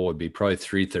far the hole would be. Probably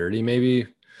 330, maybe.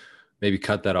 Maybe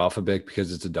cut that off a bit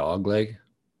because it's a dog leg.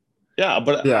 Yeah,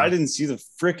 but I didn't see the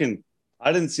freaking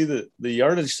I didn't see the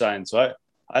yardage sign, so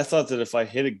I thought that if I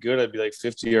hit it good, I'd be like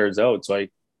 50 yards out. So I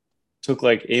took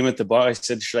like aim at the bunker. I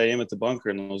said, should I aim at the bunker?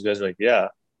 And those guys are like, yeah,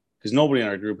 because nobody in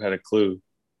our group had a clue.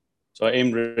 So I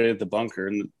aimed right at the bunker,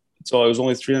 and so I was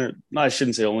only 300. No, I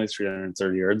shouldn't say only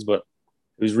 330 yards, but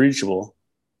it was reachable.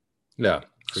 Yeah.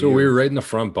 So we were right in the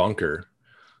front bunker,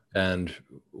 and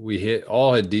we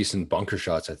all had decent bunker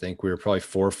shots. I think we were probably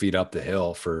 4 feet up the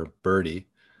hill for birdie.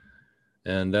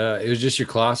 And it was just your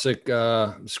classic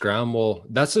scramble.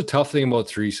 That's the tough thing about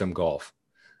threesome golf.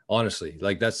 Honestly,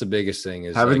 like that's the biggest thing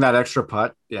is having that extra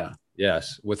putt. Yeah.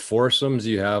 Yes. With foursomes,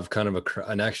 you have kind of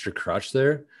an extra crutch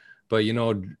there. But,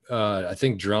 I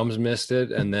think Drums missed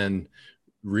it, and then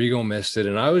Rigo missed it.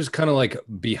 And I was kind of like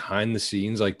behind the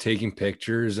scenes, like taking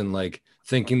pictures and like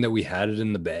thinking that we had it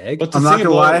in the bag. But I'm not gonna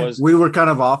lie, we were kind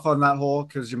of off on that hole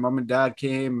because your mom and dad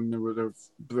came and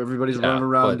everybody's running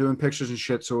around doing pictures and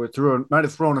shit. So it might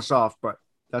have thrown us off, but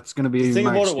that's gonna be the thing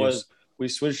about it was we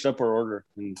switched up our order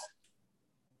and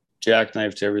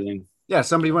jackknifed everything. Yeah,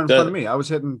 somebody went in front of me. I was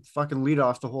hitting fucking lead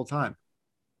off the whole time.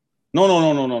 No.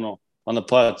 On the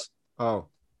putts. Oh.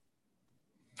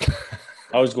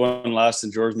 I was going last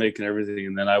and George making everything,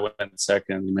 and then I went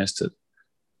second and missed it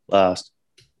last.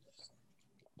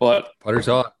 But putter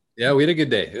talk. Yeah, we had a good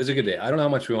day. It was a good day. I don't know how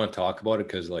much we want to talk about it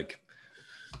because like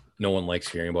no one likes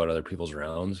hearing about other people's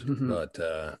rounds, but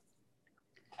no,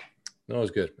 it was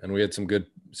good. And we had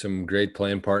some great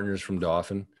playing partners from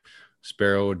Dauphin,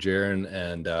 Sparrow, Jaron,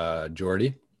 and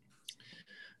Jordy.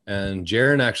 And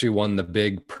Jaron actually won the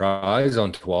big prize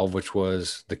on 12, which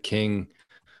was the King.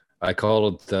 I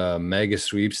called it the Mega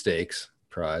Sweepstakes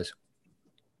prize.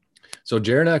 So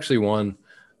Jaron actually won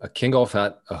a King Golf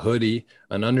hat, a hoodie,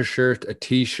 an undershirt, a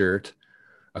t-shirt,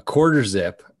 a quarter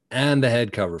zip, and a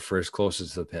head cover for his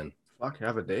closest to the pin. Fuck,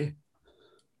 have a day.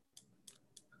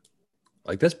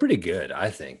 Like, that's pretty good, I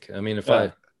think. I mean,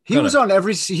 he was on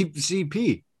every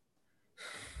CP.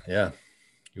 Yeah,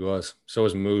 he was. So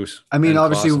was Moose. I mean,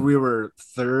 obviously, we were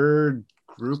third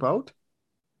group out.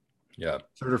 Yeah.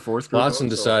 Third or fourth group Lawson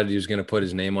decided he was going to put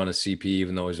his name on a CP,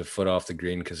 even though he was a foot off the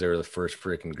green because they were the first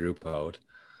freaking group out.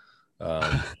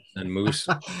 And Moose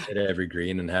hit every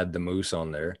green and had the Moose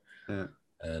on there. Yeah.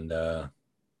 And I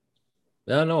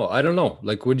don't know.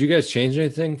 Like, would you guys change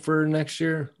anything for next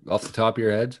year off the top of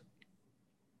your heads?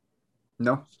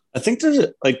 No. I think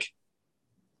there's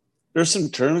some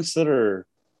tournaments that are,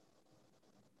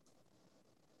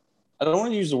 I don't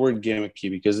want to use the word gimmicky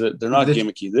because they're not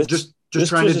gimmicky. This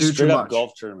trying to do too much.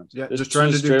 Golf tournament. Yeah, just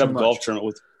trying to do straight up golf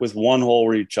tournament with one hole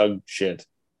where you chug shit.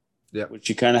 Yeah, which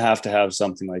you kind of have to have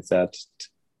something like that.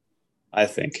 I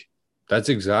think that's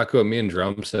exactly what me and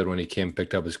Drum said when he came and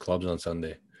picked up his clubs on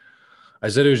Sunday. I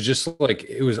said it was just like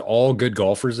it was all good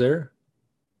golfers there,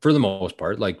 for the most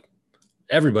part. Like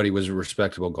everybody was a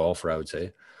respectable golfer, I would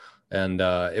say. And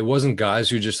it wasn't guys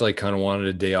who just like kind of wanted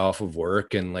a day off of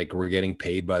work and like were getting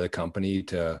paid by the company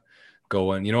to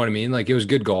go and, you know what I mean? Like it was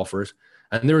good golfers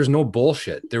and there was no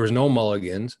bullshit. There was no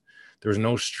mulligans. There was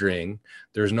no string.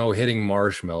 There was no hitting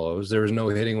marshmallows. There was no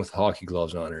hitting with hockey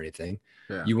gloves on or anything.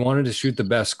 Yeah. You wanted to shoot the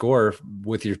best score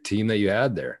with your team that you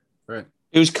had there. Right.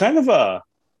 It was kind of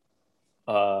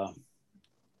a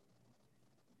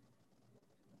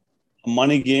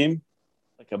money game,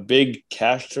 like a big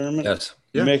cash tournament. Yes.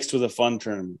 Mixed with a fun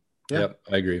tournament. Yeah. Yep,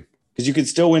 I agree. Because you could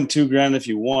still win $2,000 if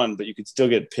you won, but you could still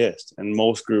get pissed, and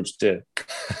most groups did.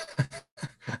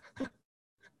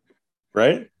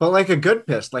 Right? But like a good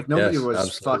piss, like nobody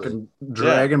was fucking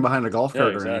dragging behind a golf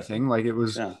cart or anything. Like it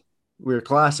was, we were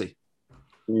classy.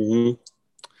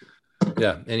 Mm-hmm.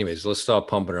 Yeah. Anyways, let's stop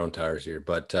pumping our own tires here.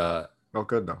 But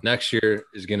good though. Next year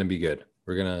is going to be good.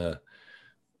 We're gonna.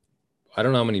 I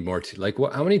don't know how many more.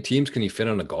 How many teams can you fit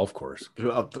on a golf course?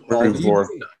 44.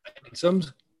 Some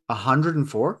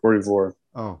 104. 44.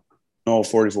 Oh no,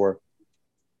 44.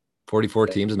 44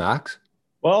 teams max.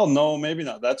 Well, no, maybe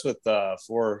not. That's with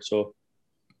 4. So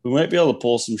we might be able to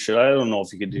pull some shit. I don't know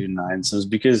if you could do 9 sims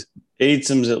because 8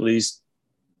 sims at least.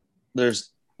 There's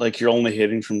like you're only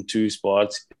hitting from 2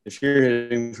 spots. If you're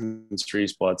hitting from 3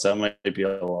 spots, that might be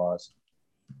a lot.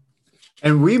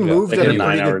 And we moved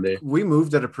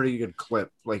at a pretty good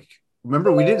clip. Like,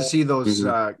 remember, we didn't see those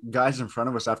guys in front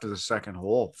of us after the second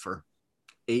hole for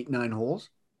 8-9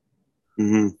 holes.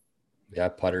 Mm-hmm. Yeah,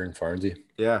 Putter and Farnsey.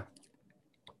 Yeah.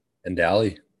 And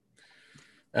Dally.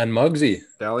 And Muggsy.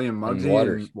 Dally and Muggsy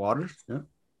and Waters. Yeah.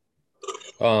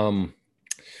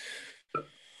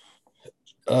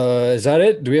 Is that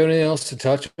it? Do we have anything else to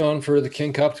touch on for the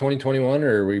King Cup 2021,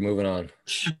 or are we moving on?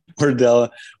 We're down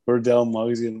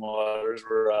Muggsy and Waters.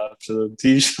 We're to the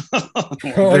tee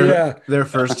shot. Their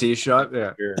first tee shot.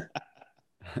 Yeah.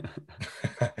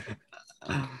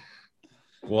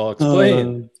 Well,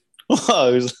 explain. Well,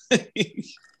 it was like 40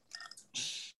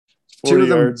 Two of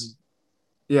them- yards.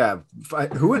 Yeah.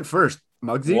 Who went first?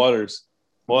 Muggsy? Waters.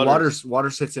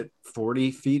 Waters hits it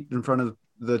 40 feet in front of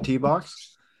the tee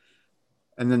box.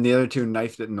 And then the other two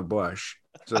knifed it in the bush.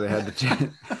 So they had to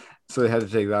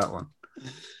take that one.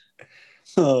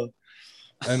 Oh,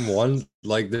 And one,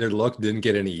 like their luck didn't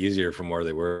get any easier from where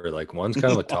they were. Like one's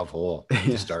kind of a tough hole Yeah.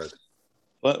 to start.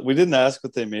 but we didn't ask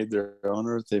what they made their own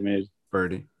or what they made.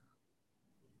 Birdie.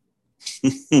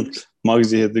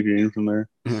 Muggsy hit the green from there.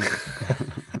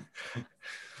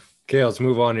 Okay, let's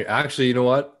move on here. Actually, you know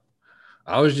what?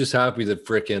 I was just happy that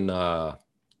frickin'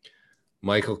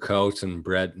 Michael Coates and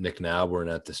Brett McNabb weren't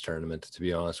at this tournament, to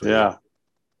be honest with you. Yeah.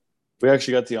 We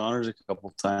actually got the honors a couple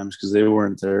of times because they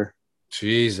weren't there.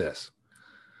 Jesus.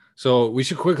 So we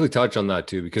should quickly touch on that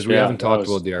too, because we haven't talked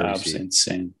about the RBC. Absolutely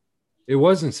insane. It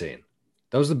was insane.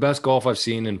 That was the best golf I've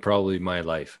seen in probably my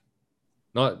life.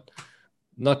 Not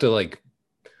to like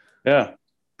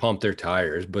pump their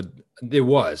tires, but it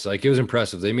was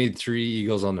impressive. They made 3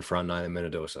 eagles on the front nine at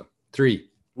Minnedosa. 3.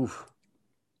 Oof.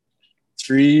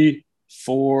 3,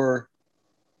 4,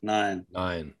 9.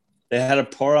 9. They had a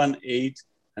par on 8,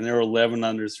 and they were 11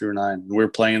 under through 9. We were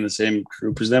playing in the same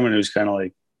group as them, and it was kind of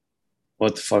like,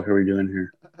 what the fuck are we doing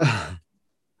here?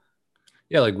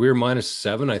 Yeah, like we were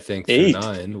 -7, I think, through 8.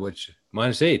 9, which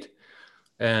 -8.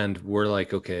 And we're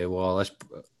like, okay, well,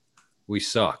 we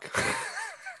suck.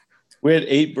 We had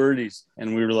 8 birdies,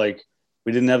 and we were like,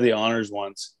 we didn't have the honors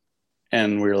once,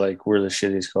 and we were like, we're the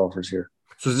shittiest golfers here.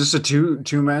 So is this a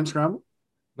two-man scramble?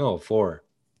 No, 4.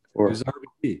 Or, It was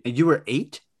RBC. And you were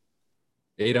 8?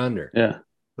 8 under. yeah,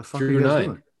 The fuck Through are you guys 9.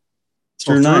 doing?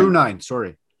 through 9. Through 9.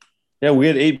 Sorry. Yeah, we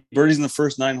had 8 birdies in the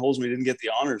first 9 holes, and we didn't get the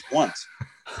honors once.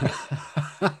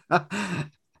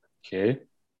 Okay.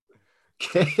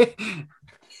 Okay.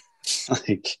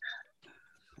 Like,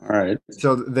 all right.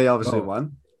 So they obviously Oh.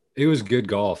 won. It was good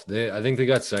golf. I think they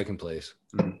got second place.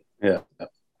 Yeah.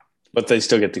 But they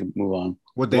still get to move on.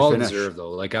 Would they Well finish? deserved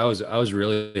though. Like I was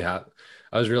really happy.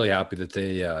 I was really happy that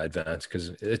they advanced because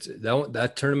it's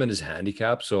that tournament is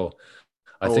handicapped. So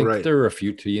I think right. there were a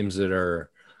few teams that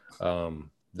are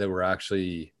that were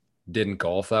actually didn't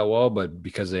golf that well, but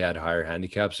because they had higher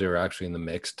handicaps, they were actually in the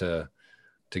mix to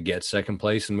get second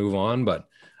place and move on. But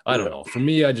I don't know. For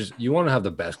me, you want to have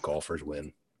the best golfers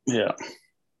win. Yeah.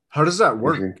 How does that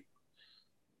work? Mhm.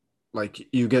 Like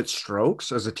you get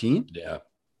strokes as a team? Yeah.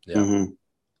 Mhm.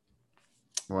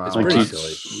 Wow. It's Like pretty you-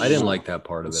 silly. I didn't like that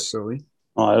part of it. That's silly.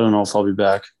 Oh, I don't know if I'll be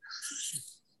back.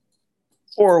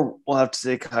 Or we'll have to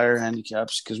take higher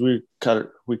handicaps because we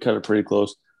cut it pretty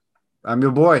close. I'm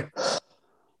your boy.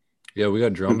 Yeah, we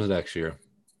got drums next year.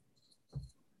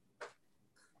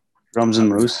 Drums and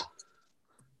Moose.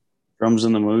 Drums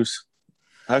and the Moose.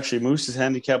 Actually, Moose's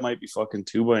handicap might be fucking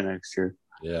 2 by next year.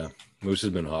 Yeah. Moose has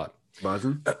been hot.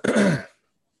 Buzzing.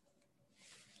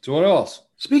 So what else?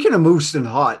 Speaking of moose and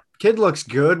hot, kid looks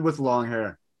good with long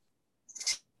hair.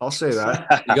 I'll say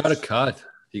that. You got a cut.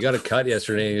 You got a cut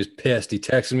yesterday. He was pissed. He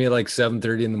texted me at like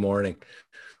 7:30 in the morning.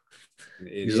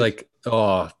 He's like,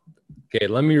 "Oh, okay.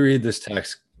 Let me read this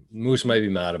text. Moose might be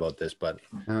mad about this, but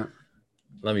Yeah.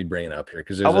 let me bring it up here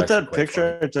because How about that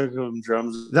picture I took of him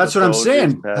drums? That's what I'm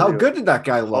saying. How good did that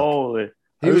guy look? Holy.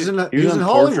 He was in portrait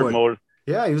Hollywood. mode.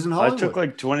 Yeah, he was in Hollywood. I took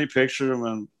like 20 pictures of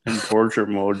him in portrait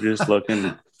mode, just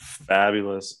looking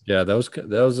fabulous. Yeah, that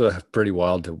was a pretty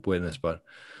wild to witness. But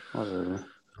Whatever.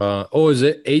 is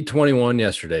it 8:21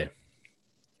 yesterday?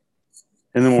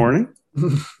 In the morning?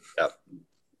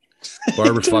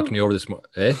 Barbara fucked me over this morning.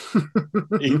 Eh?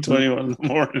 8:21 in the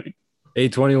morning.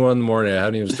 8:21 in the morning. I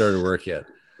haven't even started work yet.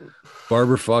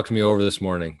 Barbara fucked me over this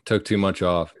morning. Took too much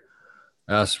off.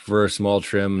 Asked for a small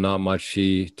trim. Not much.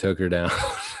 She took her down.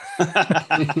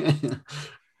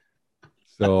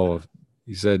 So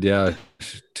he said, yeah,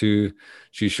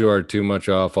 she's short, too much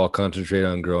off. I'll concentrate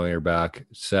on growing her back.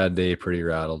 Sad day, pretty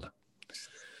rattled.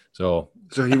 So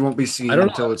he won't be seen I don't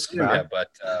until know it's back. but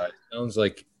it sounds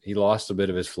like he lost a bit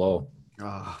of his flow.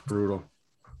 Brutal.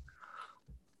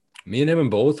 Me and him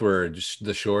both were just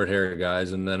the short hair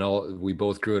guys, and then we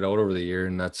both grew it out over the year,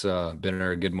 and that's been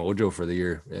our good mojo for the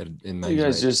year. In You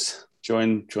guys just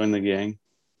join the gang.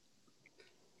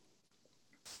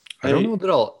 I don't know that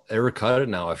I'll ever cut it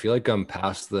now. I feel like I'm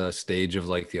past the stage of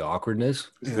like the awkwardness.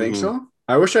 You think so?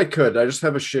 I wish I could. I just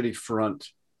have a shitty front.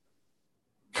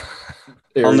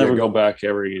 I'll never go back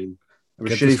ever again. I have a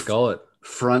Get the shitty skullet.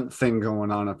 front thing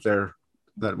going on up there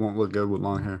that won't look good with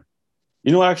long hair.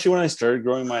 You know, actually, when I started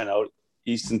growing mine out,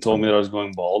 Easton told me that I was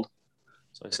going bald.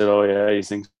 So I said, "Oh yeah, you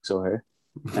think so, hey?"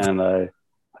 And I've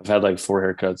had like 4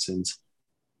 haircuts since.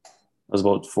 That was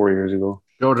about 4 years ago.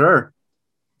 Go to her.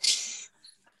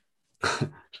 I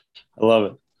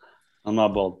love it. I'm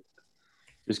not bald.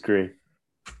 Just gray.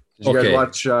 Did you guys Okay.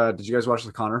 watch? Did you guys watch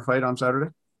the Connor fight on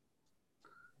Saturday?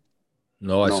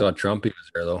 No, I No. saw Trumpy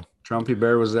was there though. Trumpy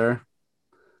Bear was there.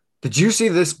 Did you see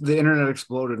this? The internet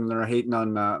exploded, and they're hating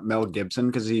on Mel Gibson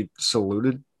because he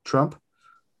saluted Trump.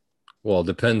 Well, it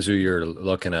depends who you're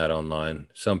looking at online.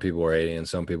 Some people were hating and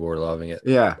some people were loving it.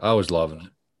 Yeah. I was loving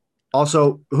it.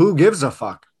 Also, who gives a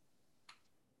fuck?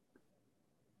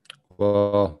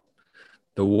 Well,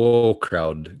 the woke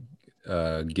crowd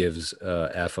gives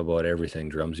F about everything,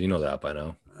 Drums. You know that by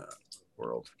now.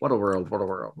 World. What a world. What a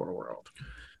world. What a world.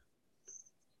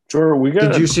 Sure, we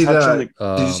got. Did you see the?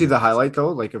 Did you see the highlight though?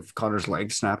 Like of Connor's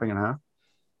leg snapping in half?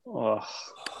 Oh,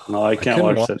 no, I can't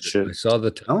couldn't watch that it. shit. I saw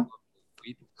the No.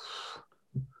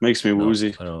 Makes me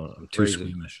woozy. I don't. I'm too Crazy.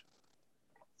 squeamish.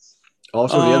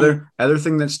 Also, the other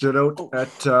thing that stood out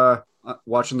at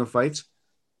watching the fights.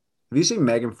 Have you seen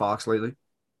Megan Fox lately?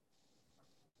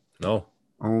 No.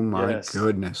 Oh my Yes.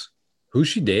 goodness. Who's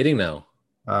she dating now?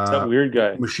 That weird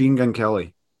guy. Machine Gun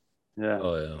Kelly. Yeah,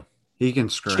 Oh yeah. He can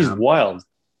scram. she's wild.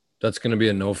 That's gonna be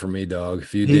a no for me, dog.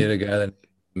 If you He- date a guy that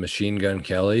Machine Gun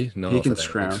Kelly, no. he can thanks.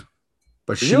 scram.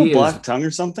 But Does she he have a is. black tongue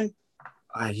or something?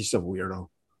 He's a weirdo.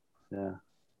 Yeah,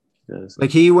 he does.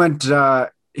 Like he went.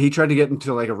 He tried to get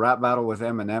into like a rap battle with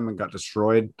Eminem and got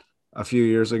destroyed a few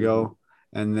years ago.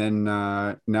 And then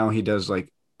now he does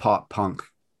like pop punk.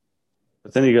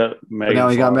 But then he got But Megan. now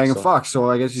he got Fox, Megan so- Fox, so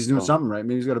I guess he's doing So- something right.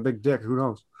 Maybe he's got a big dick. Who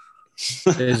knows?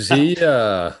 Is he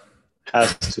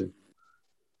Has to.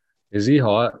 is he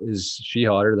hot? Is she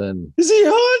hotter than Is he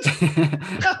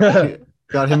hot?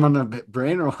 Got him on the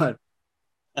brain or what?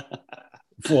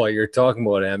 well, you're talking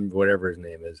about whatever his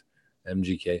name is,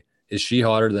 MGK. Is she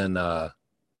hotter than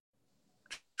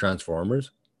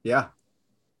Transformers? Yeah,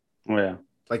 Oh yeah.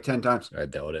 like 10 times. I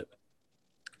doubt it.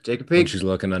 Take a When peek. she's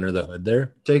looking under the hood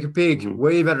there. Take a peek. Mhm.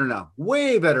 Way better now.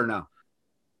 Way better now.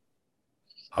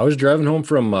 I was driving home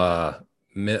from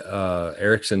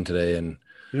Erickson today, and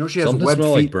You know she has Something webbed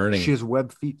smell feet. like burning. She has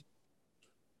webbed feet.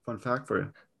 Fun fact for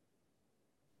you.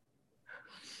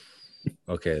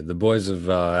 okay, the boys have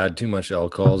had too much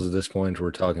alcohols at this point.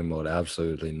 We're talking about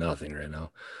absolutely nothing right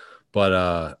now.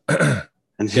 But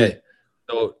And okay,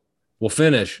 so we'll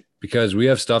finish because we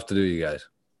have stuff to do, you guys.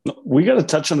 we got to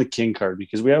touch on the King card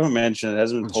because we haven't mentioned it.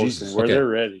 Hasn't been Oh, posted. Jesus. Where Okay. they're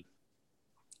ready.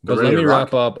 But ready let me to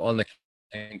rock. wrap up on the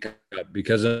King Cup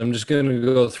because I'm just going to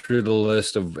go through the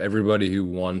list of everybody who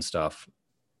won stuff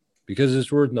because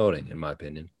it's worth noting, in my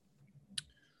opinion.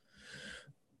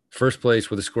 First place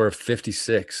with a score of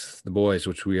 56, the boys,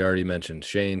 which we already mentioned,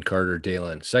 Shane, Carter,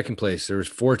 Dalen. Second place, there was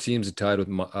 4 teams that tied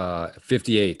with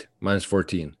 58, minus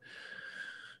 14.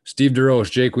 Steve DeRoche,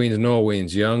 Jake Weens, Noah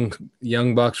Weens,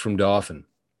 young Bucks from Dauphin.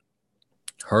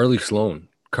 Harley Sloan,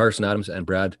 Carson Adams, and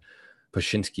Brad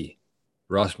Pashinsky,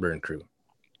 Rossburn crew.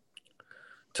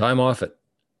 Ty Moffat,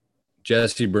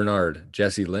 Jesse Bernard,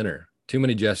 Jesse Linner. Too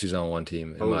many Jessies on one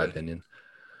team, in my Totally. opinion.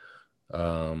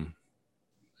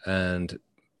 And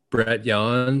Brett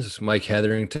Jans, Mike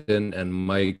Hetherington, and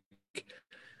Mike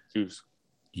Juice.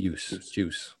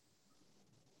 Juice.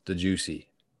 The Juicy.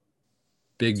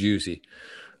 Big Juicy.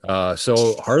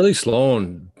 So Harley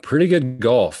Sloan, pretty good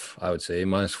golf, I would say,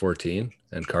 minus 14.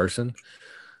 And Carson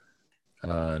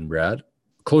and Brad.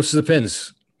 Close to the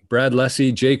pins. Brad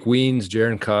Lessie, Jake Weens,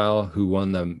 Jaron Kyle, who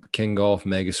won the King Golf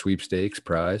Mega Sweepstakes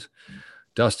prize.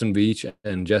 Dustin Beach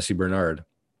and Jesse Bernard.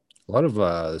 A lot of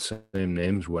the same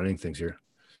names winning things here.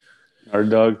 Our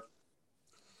dog.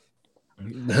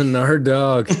 Nard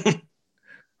Dog.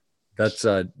 That's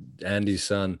Andy's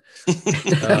son.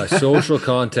 Social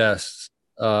contests.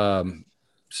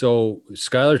 So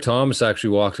Skylar Thomas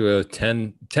actually walked away with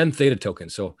 10 Theta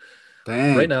tokens. So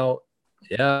Dang. right now,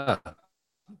 yeah.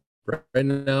 Right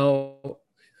now,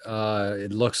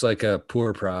 it looks like a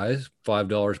poor prize,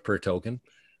 $5 per token.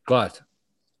 But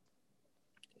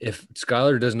if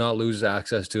Skylar does not lose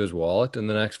access to his wallet in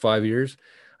the next 5 years,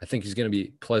 I think he's going to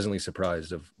be pleasantly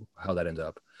surprised of how that ends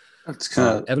up. That's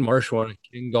kind of Evan Marsh won a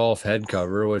King Golf head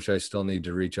cover, which I still need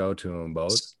to reach out to him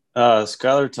about.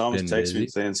 Skylar Thomas Been texted me busy.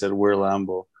 today and said, "We're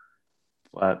Lambo."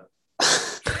 But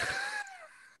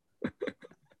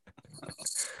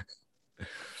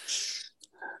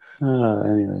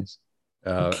anyways,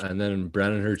 And then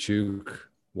Brandon Herchuk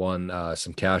won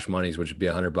some cash monies, which would be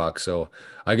 $100. So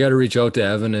I got to reach out to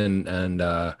Evan and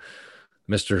Mr.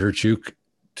 Herchuk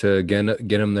to get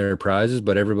them their prizes,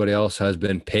 but everybody else has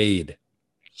been paid.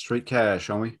 Straight cash,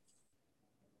 homie.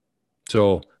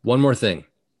 So one more thing.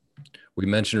 We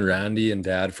mentioned Randy and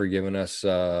Dad for giving us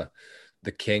the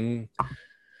King.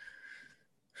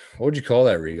 What would you call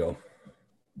that, Rigo?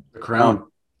 The crown.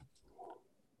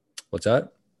 What's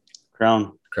that?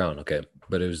 Crown. Okay.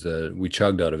 But it was we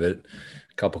chugged out of it.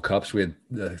 A couple cups. We had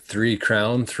the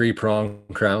 3-prong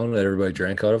crown that everybody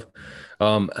drank out of.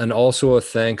 And also a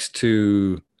thanks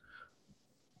to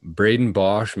Braden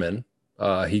Boschman.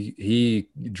 He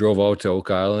drove out to Oak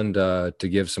Island to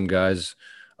give some guys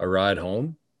a ride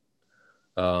home.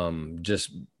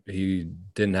 He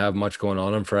didn't have much going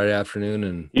on Friday afternoon,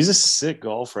 and he's a sick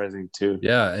golfer, I think, too.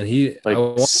 Yeah, and he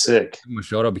sick. To give him a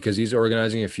shout out because he's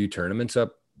organizing a few tournaments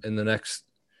up in the next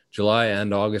July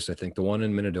and August. I think the one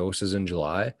in Minnedosa is in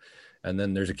July, and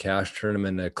then there's a cash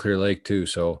tournament at Clear Lake too.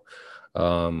 So,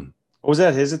 was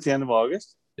that his at the end of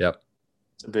August? Yep,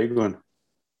 it's a big one.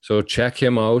 So check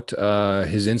him out.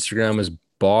 His Instagram is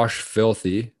Bosch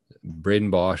Filthy,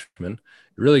 Braden Boschman.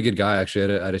 Really good guy.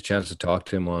 Actually, I had a chance to talk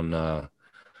to him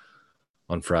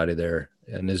on Friday there,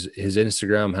 and his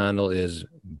Instagram handle is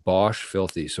Bosch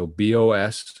Filthy. So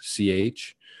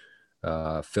BOSCH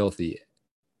Filthy,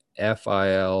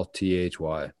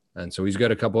 FILTHY. And so he's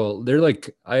got a couple. They're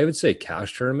like, I would say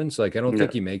cash tournaments. Like I don't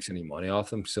think he makes any money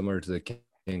off them, similar to the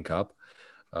King Cup.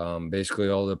 Basically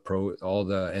all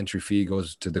the entry fee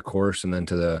goes to the course and then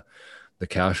to the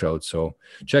cash out. So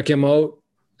check him out.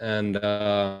 And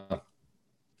I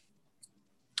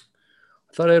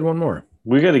thought I had one more.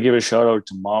 We got to give a shout out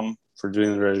to Mom for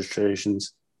doing the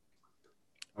registrations.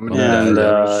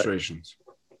 Registrations.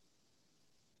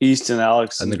 Easton,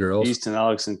 Alex, and the girls. Easton,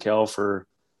 Alex, and Kel for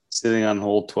sitting on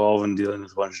hole 12 and dealing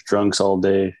with a bunch of drunks all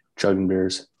day, chugging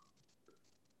beers.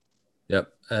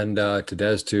 Yep, and to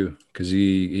Des too, because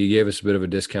he gave us a bit of a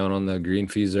discount on the green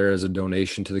fees there as a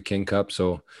donation to the King Cup.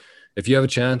 So if you have a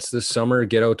chance this summer,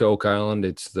 get out to Oak Island.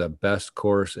 It's the best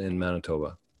course in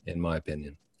Manitoba, in my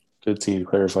opinion. Good thing you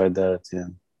clarified that at the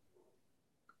end.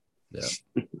 Yeah.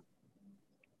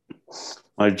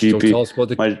 My GP, so tell us about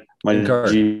the my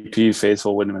GP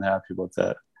faithful wouldn't have been happy about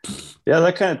that. Yeah,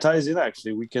 that kind of ties in.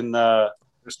 Actually, we can.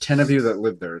 There's 10 of you that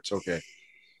live there. It's okay.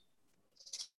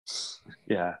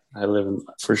 Yeah, I live in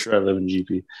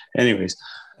GP. Anyways,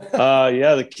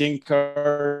 the King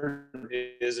card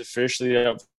is officially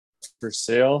up for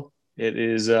sale. It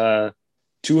is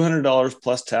 $200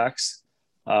 plus tax.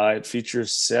 It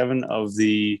features 7 of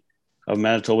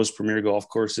Manitoba's premier golf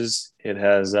courses. It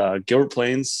has Gilbert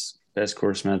Plains, best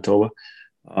course in Manitoba,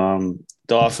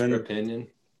 Dauphin,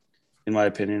 in my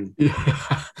opinion,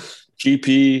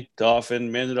 GP,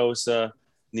 Dauphin, Minnedosa,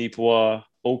 Neepawa,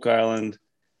 Oak Island,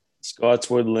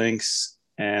 Scotswood Links,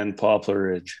 and Poplar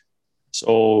Ridge.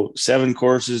 So 7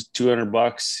 courses,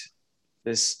 $200.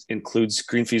 This includes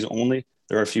green fees only.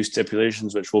 There are a few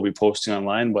stipulations which we'll be posting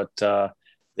online, but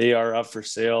they are up for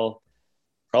sale.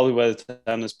 Probably by the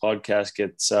time this podcast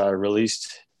gets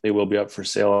released, they will be up for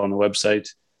sale on the website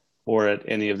or at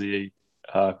any of the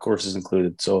courses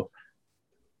included. So,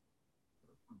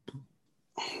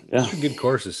 yeah, good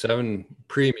courses. 7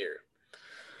 premier.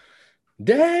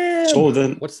 Damn. So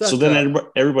then, what's that? So then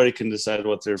everybody can decide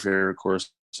what their favorite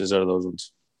course is out of those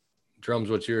ones. Drums,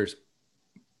 what's yours?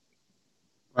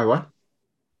 My what?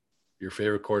 Your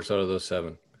favorite course out of those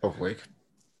 7? Oak Lake.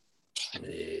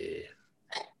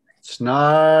 It's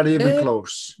not even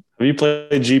close. Have you played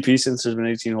GP since there's been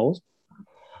 18 holes?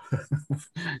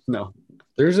 No.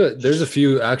 There's a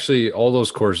few. Actually, all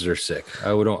those courses are sick. I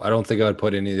don't think I would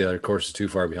put any of the other courses too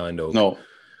far behind Oak. No.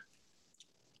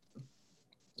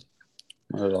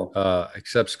 Not at all.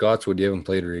 Except Scotswood, you haven't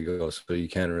played Rigo, so you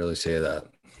can't really say that.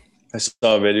 I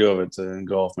saw a video of it in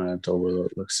Golf Manitoba.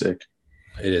 It looks sick.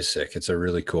 It is sick. It's a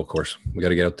really cool course. We got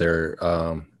to get out there.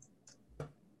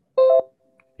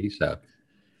 ASAP.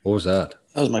 What was that?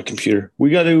 That was my computer. We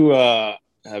got to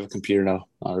have a computer now.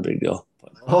 Not a big deal.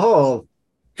 But,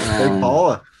 Big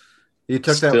Paula. You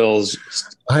took that.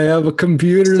 I have a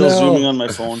computer still now. Zooming on my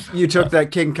phone. You took that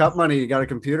King Cup money. You got a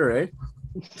computer, eh?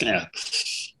 Yeah.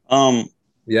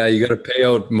 Yeah, you got to pay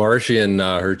out Marshy and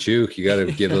her Chuke. You got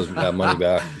to give that money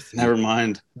back. Never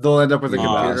mind. They'll end up with a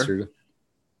computer. Bastard.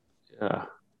 Yeah.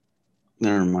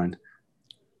 Never mind.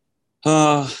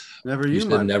 Never you you said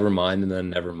mind. never mind and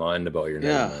then never mind about your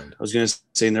never mind. I was gonna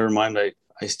say never mind. I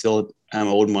still am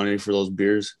owed money for those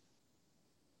beers.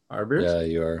 Our beers? Yeah,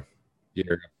 you are.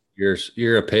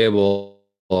 You're a payable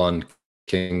on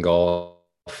King Golf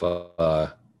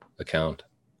account.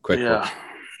 Quick.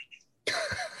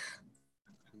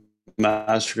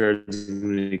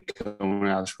 MasterCard coming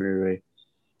out for way.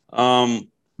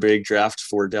 Big draft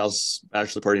for Dell's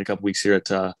bachelor party in a couple weeks here at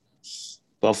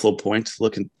Buffalo Point.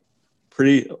 Looking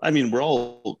pretty. I mean, we're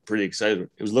all pretty excited.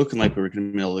 It was looking like we were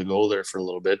going to be able to go there for a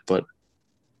little bit, but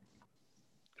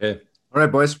okay. All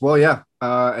right, boys. Well, yeah.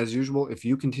 As usual, if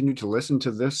you continue to listen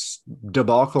to this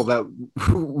debacle that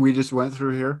we just went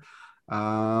through here,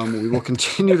 We will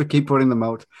continue to keep putting them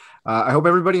out. I hope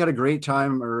everybody had a great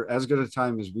time, or as good a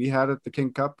time as we had at the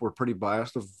King Cup. We're pretty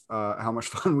biased of how much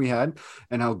fun we had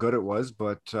and how good it was,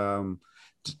 but from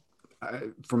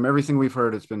everything we've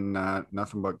heard, it's been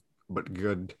nothing but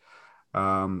good.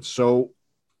 So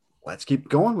let's keep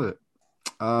going with it.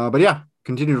 But yeah,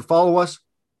 continue to follow us.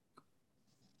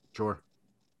 Sure.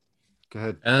 Go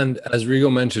ahead. And as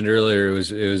Rigo mentioned earlier,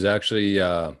 it was actually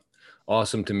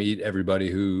awesome to meet everybody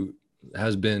who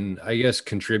has been, I guess,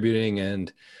 contributing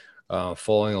and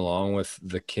following along with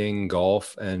the King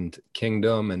Golf and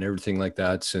Kingdom and everything like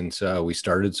that since we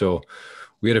started. So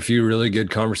we had a few really good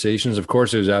conversations. Of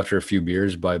course, it was after a few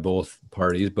beers by both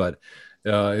parties, but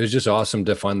it was just awesome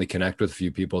to finally connect with a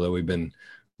few people that we've been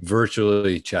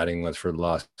virtually chatting with for the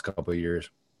last couple of years.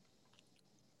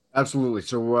 Absolutely.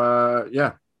 So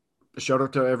yeah, shout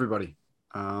out to everybody.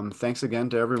 Thanks again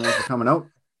to everyone for coming out.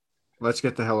 Let's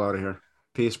get the hell out of here.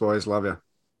 Peace, boys. Love you.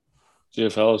 See you,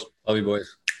 fellas. Love you,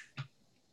 boys.